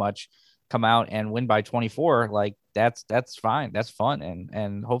to do much, come out and win by 24, like that's fine. That's fun.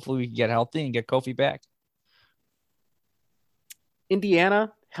 And hopefully we can get healthy and get Kofi back.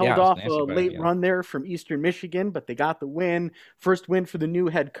 Indiana held off a late yeah. run there from Eastern Michigan, but they got the win. First win for the new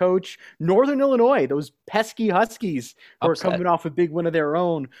head coach. Northern Illinois, those pesky Huskies who are coming off a big win of their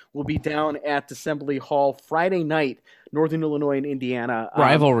own, will be down at Assembly Hall Friday night. Northern Illinois and Indiana.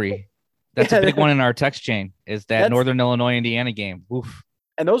 Rivalry. That's a big one in our text chain, is that Northern Illinois, Indiana game. Oof.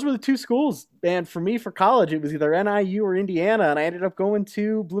 And those were the two schools. And for me, for college, it was either NIU or Indiana, and I ended up going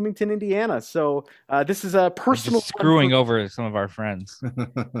to Bloomington, Indiana. So this is a personal screwing over some of our friends.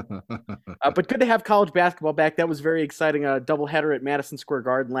 But good to have college basketball back. That was very exciting. A doubleheader at Madison Square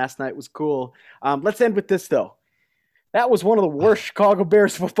Garden last night was cool. Let's end with this, though. That was one of the worst Chicago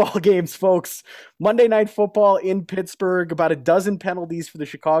Bears football games, folks. Monday Night Football in Pittsburgh, about a dozen penalties for the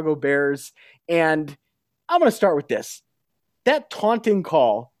Chicago Bears. And I'm going to start with this. That taunting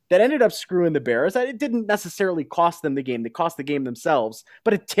call that ended up screwing the Bears, it didn't necessarily cost them the game. They cost the game themselves,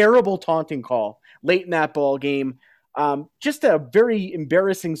 but a terrible taunting call late in that ball game. Just a very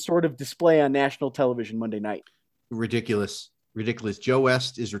embarrassing sort of display on national television Monday night. Ridiculous. Joe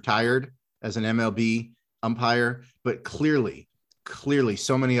West is retired as an MLB umpire, but clearly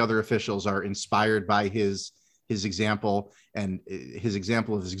so many other officials are inspired by his example, and his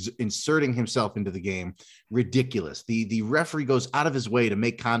example of inserting himself into the game. Ridiculous. The referee goes out of his way to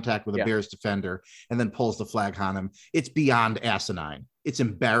make contact with a Bears defender and then pulls the flag on him. It's beyond asinine. It's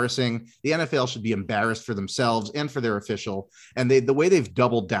embarrassing. The NFL should be embarrassed for themselves and for their official. And the way they've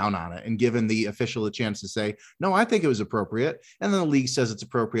doubled down on it and given the official a chance to say, no, I think it was appropriate. And then the league says it's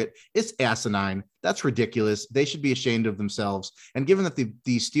appropriate. It's asinine. That's ridiculous. They should be ashamed of themselves. And given that the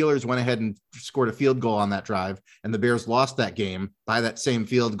Steelers went ahead and scored a field goal on that drive and the Bears lost that game by that same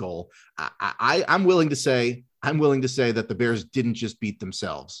field goal, I'm willing to say that the Bears didn't just beat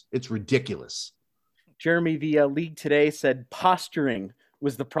themselves. It's ridiculous. Jeremy, the league today said posturing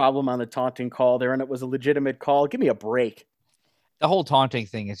was the problem on the taunting call there, and it was a legitimate call. Give me a break. The whole taunting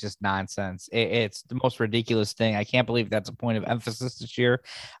thing is just nonsense. It's the most ridiculous thing. I can't believe that's a point of emphasis this year.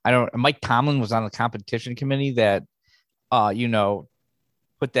 Mike Tomlin was on the competition committee that,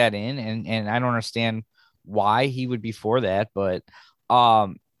 put that in, and I don't understand why he would be for that, but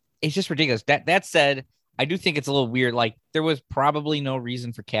it's just ridiculous. That said, I do think it's a little weird. Like, there was probably no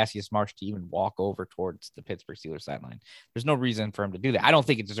reason for Cassius Marsh to even walk over towards the Pittsburgh Steelers sideline. There's no reason for him to do that. I don't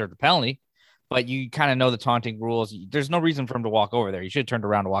think it deserved a penalty, but you kind of know the taunting rules. There's no reason for him to walk over there. He should have turned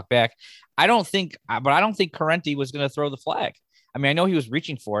around to walk back. I don't think Correnti was going to throw the flag. I mean, I know he was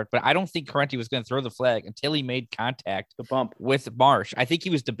reaching for it, but I don't think Correnti was going to throw the flag until he made contact with Marsh. I think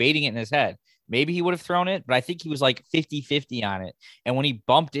he was debating it in his head. Maybe he would have thrown it, but I think he was like 50-50 on it. And when he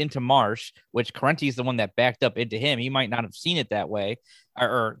bumped into Marsh, which Correnti is the one that backed up into him, he might not have seen it that way.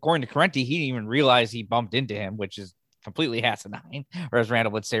 Or according to Correnti, he didn't even realize he bumped into him, which is completely asinine, or as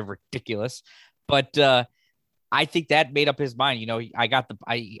Randall would say, ridiculous. But I think that made up his mind. He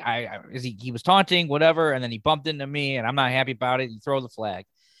was taunting, whatever, and then he bumped into me, and I'm not happy about it. You throw the flag.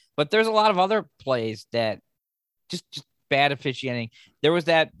 But there's a lot of other plays that just bad officiating. There was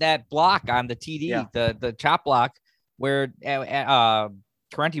that block on the TD, the chop block, where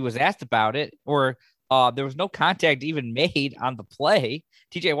Correnti was asked about it, or there was no contact even made on the play.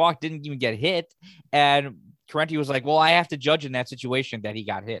 TJ Watt didn't even get hit, and Correnti was like, well, I have to judge in that situation that he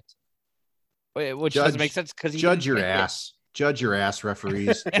got hit. Which doesn't make sense, because judge your ass. Judge your ass,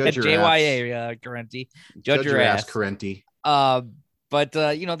 referees. Judge your JYA, Correnti. Judge your ass, Correnti. But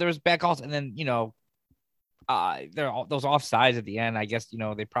there was back calls, and then there are those offsides at the end. I guess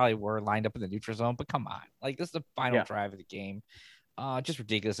they probably were lined up in the neutral zone, but come on, like, this is the final drive of the game. Just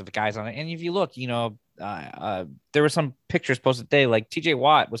ridiculous if the guys on it. And if you look, there were some pictures posted today, like TJ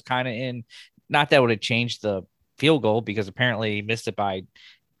Watt was kind of in. Not that would have changed the field goal, because apparently he missed it by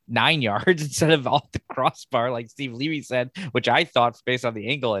 9 yards instead of off the crossbar, like Steve Levy said, which I thought, based on the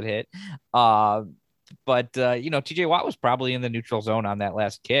angle it hit. But TJ Watt was probably in the neutral zone on that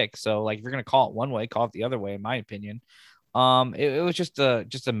last kick. So, like, if you're going to call it one way, call it the other way, in my opinion. It was just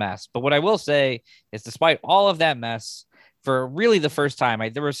a mess. But what I will say is, despite all of that mess, for really the first time,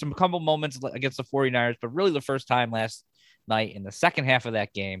 there were some couple moments against the 49ers, but really the first time last night in the second half of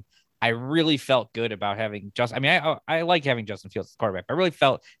that game, I really felt good about having Justin. I mean, I like having Justin Fields as quarterback. I really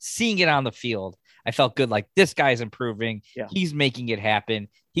felt seeing it on the field. I felt good. Like, this guy's improving. Yeah. He's making it happen.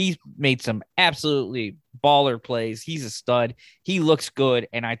 He's made some absolutely baller plays. He's a stud. He looks good.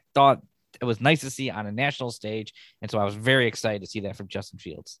 And I thought it was nice to see on a national stage. And so I was very excited to see that from Justin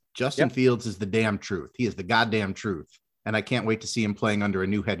Fields. Justin Fields is the damn truth. He is the goddamn truth. And I can't wait to see him playing under a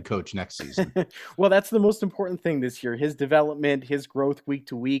new head coach next season. Well, that's the most important thing this year, his development, his growth week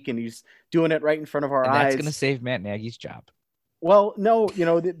to week, and he's doing it right in front of our eyes. That's going to save Matt Nagy's job. Well, no,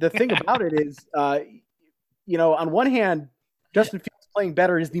 the thing about it is, on one hand, Justin Fields playing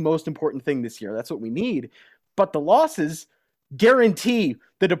better is the most important thing this year. That's what we need. But the losses guarantee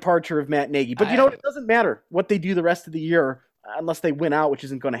the departure of Matt Nagy. But it doesn't matter what they do the rest of the year, unless they win out, which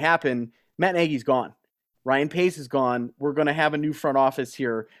isn't going to happen. Matt Nagy's gone. Ryan Pace is gone. We're going to have a new front office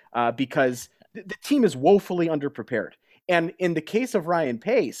here because the team is woefully underprepared. And in the case of Ryan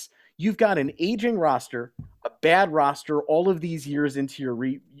Pace, you've got an aging roster, a bad roster, all of these years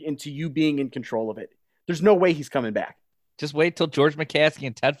into you being in control of it. There's no way he's coming back. Just wait till George McCaskey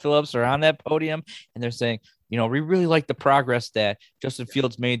and Ted Phillips are on that podium and they're saying, we really like the progress that Justin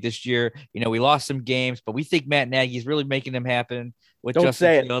Fields made this year. We lost some games, but we think Matt Nagy's really making them happen with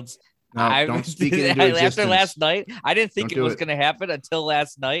Justin Fields. No, don't speak it into existence. After last night, I didn't think it was going to happen until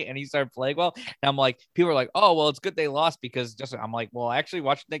last night, and he started playing well. And I'm like, people are like, "Oh, well, it's good they lost because Justin." I'm like, "Well, actually,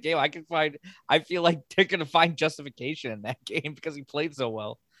 watching that game, I feel like they're going to find justification in that game because he played so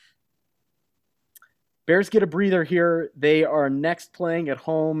well." Bears get a breather here. They are next playing at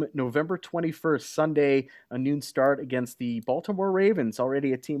home November 21st, Sunday, a noon start against the Baltimore Ravens,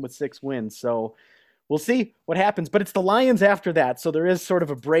 already a team with 6 wins. So we'll see what happens, but it's the Lions after that. So there is sort of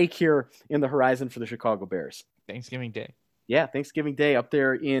a break here in the horizon for the Chicago Bears. Thanksgiving Day. Yeah, Thanksgiving Day up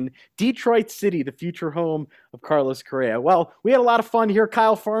there in Detroit City, the future home of Carlos Correa. Well, we had a lot of fun here.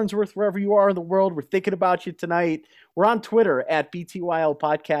 Kyle Farnsworth, wherever you are in the world, we're thinking about you tonight. We're on Twitter at BTYL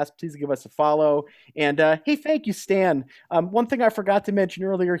Podcast. Please give us a follow. And hey, thank you, Stan. One thing I forgot to mention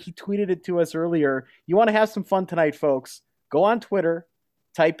earlier, he tweeted it to us earlier. You want to have some fun tonight, folks? Go on Twitter,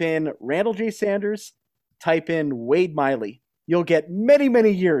 type in Randall J. Sanders, type in Wade Miley. You'll get many,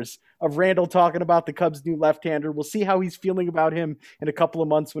 many years of Randall talking about the Cubs' new left-hander. We'll see how he's feeling about him in a couple of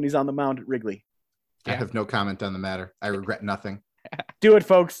months when he's on the mound at Wrigley. I have no comment on the matter. I regret nothing. Do it,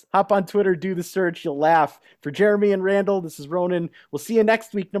 folks. Hop on Twitter, do the search. You'll laugh. For Jeremy and Randall, this is Ronan. We'll see you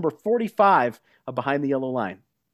next week, number 45 of Behind the Yellow Line.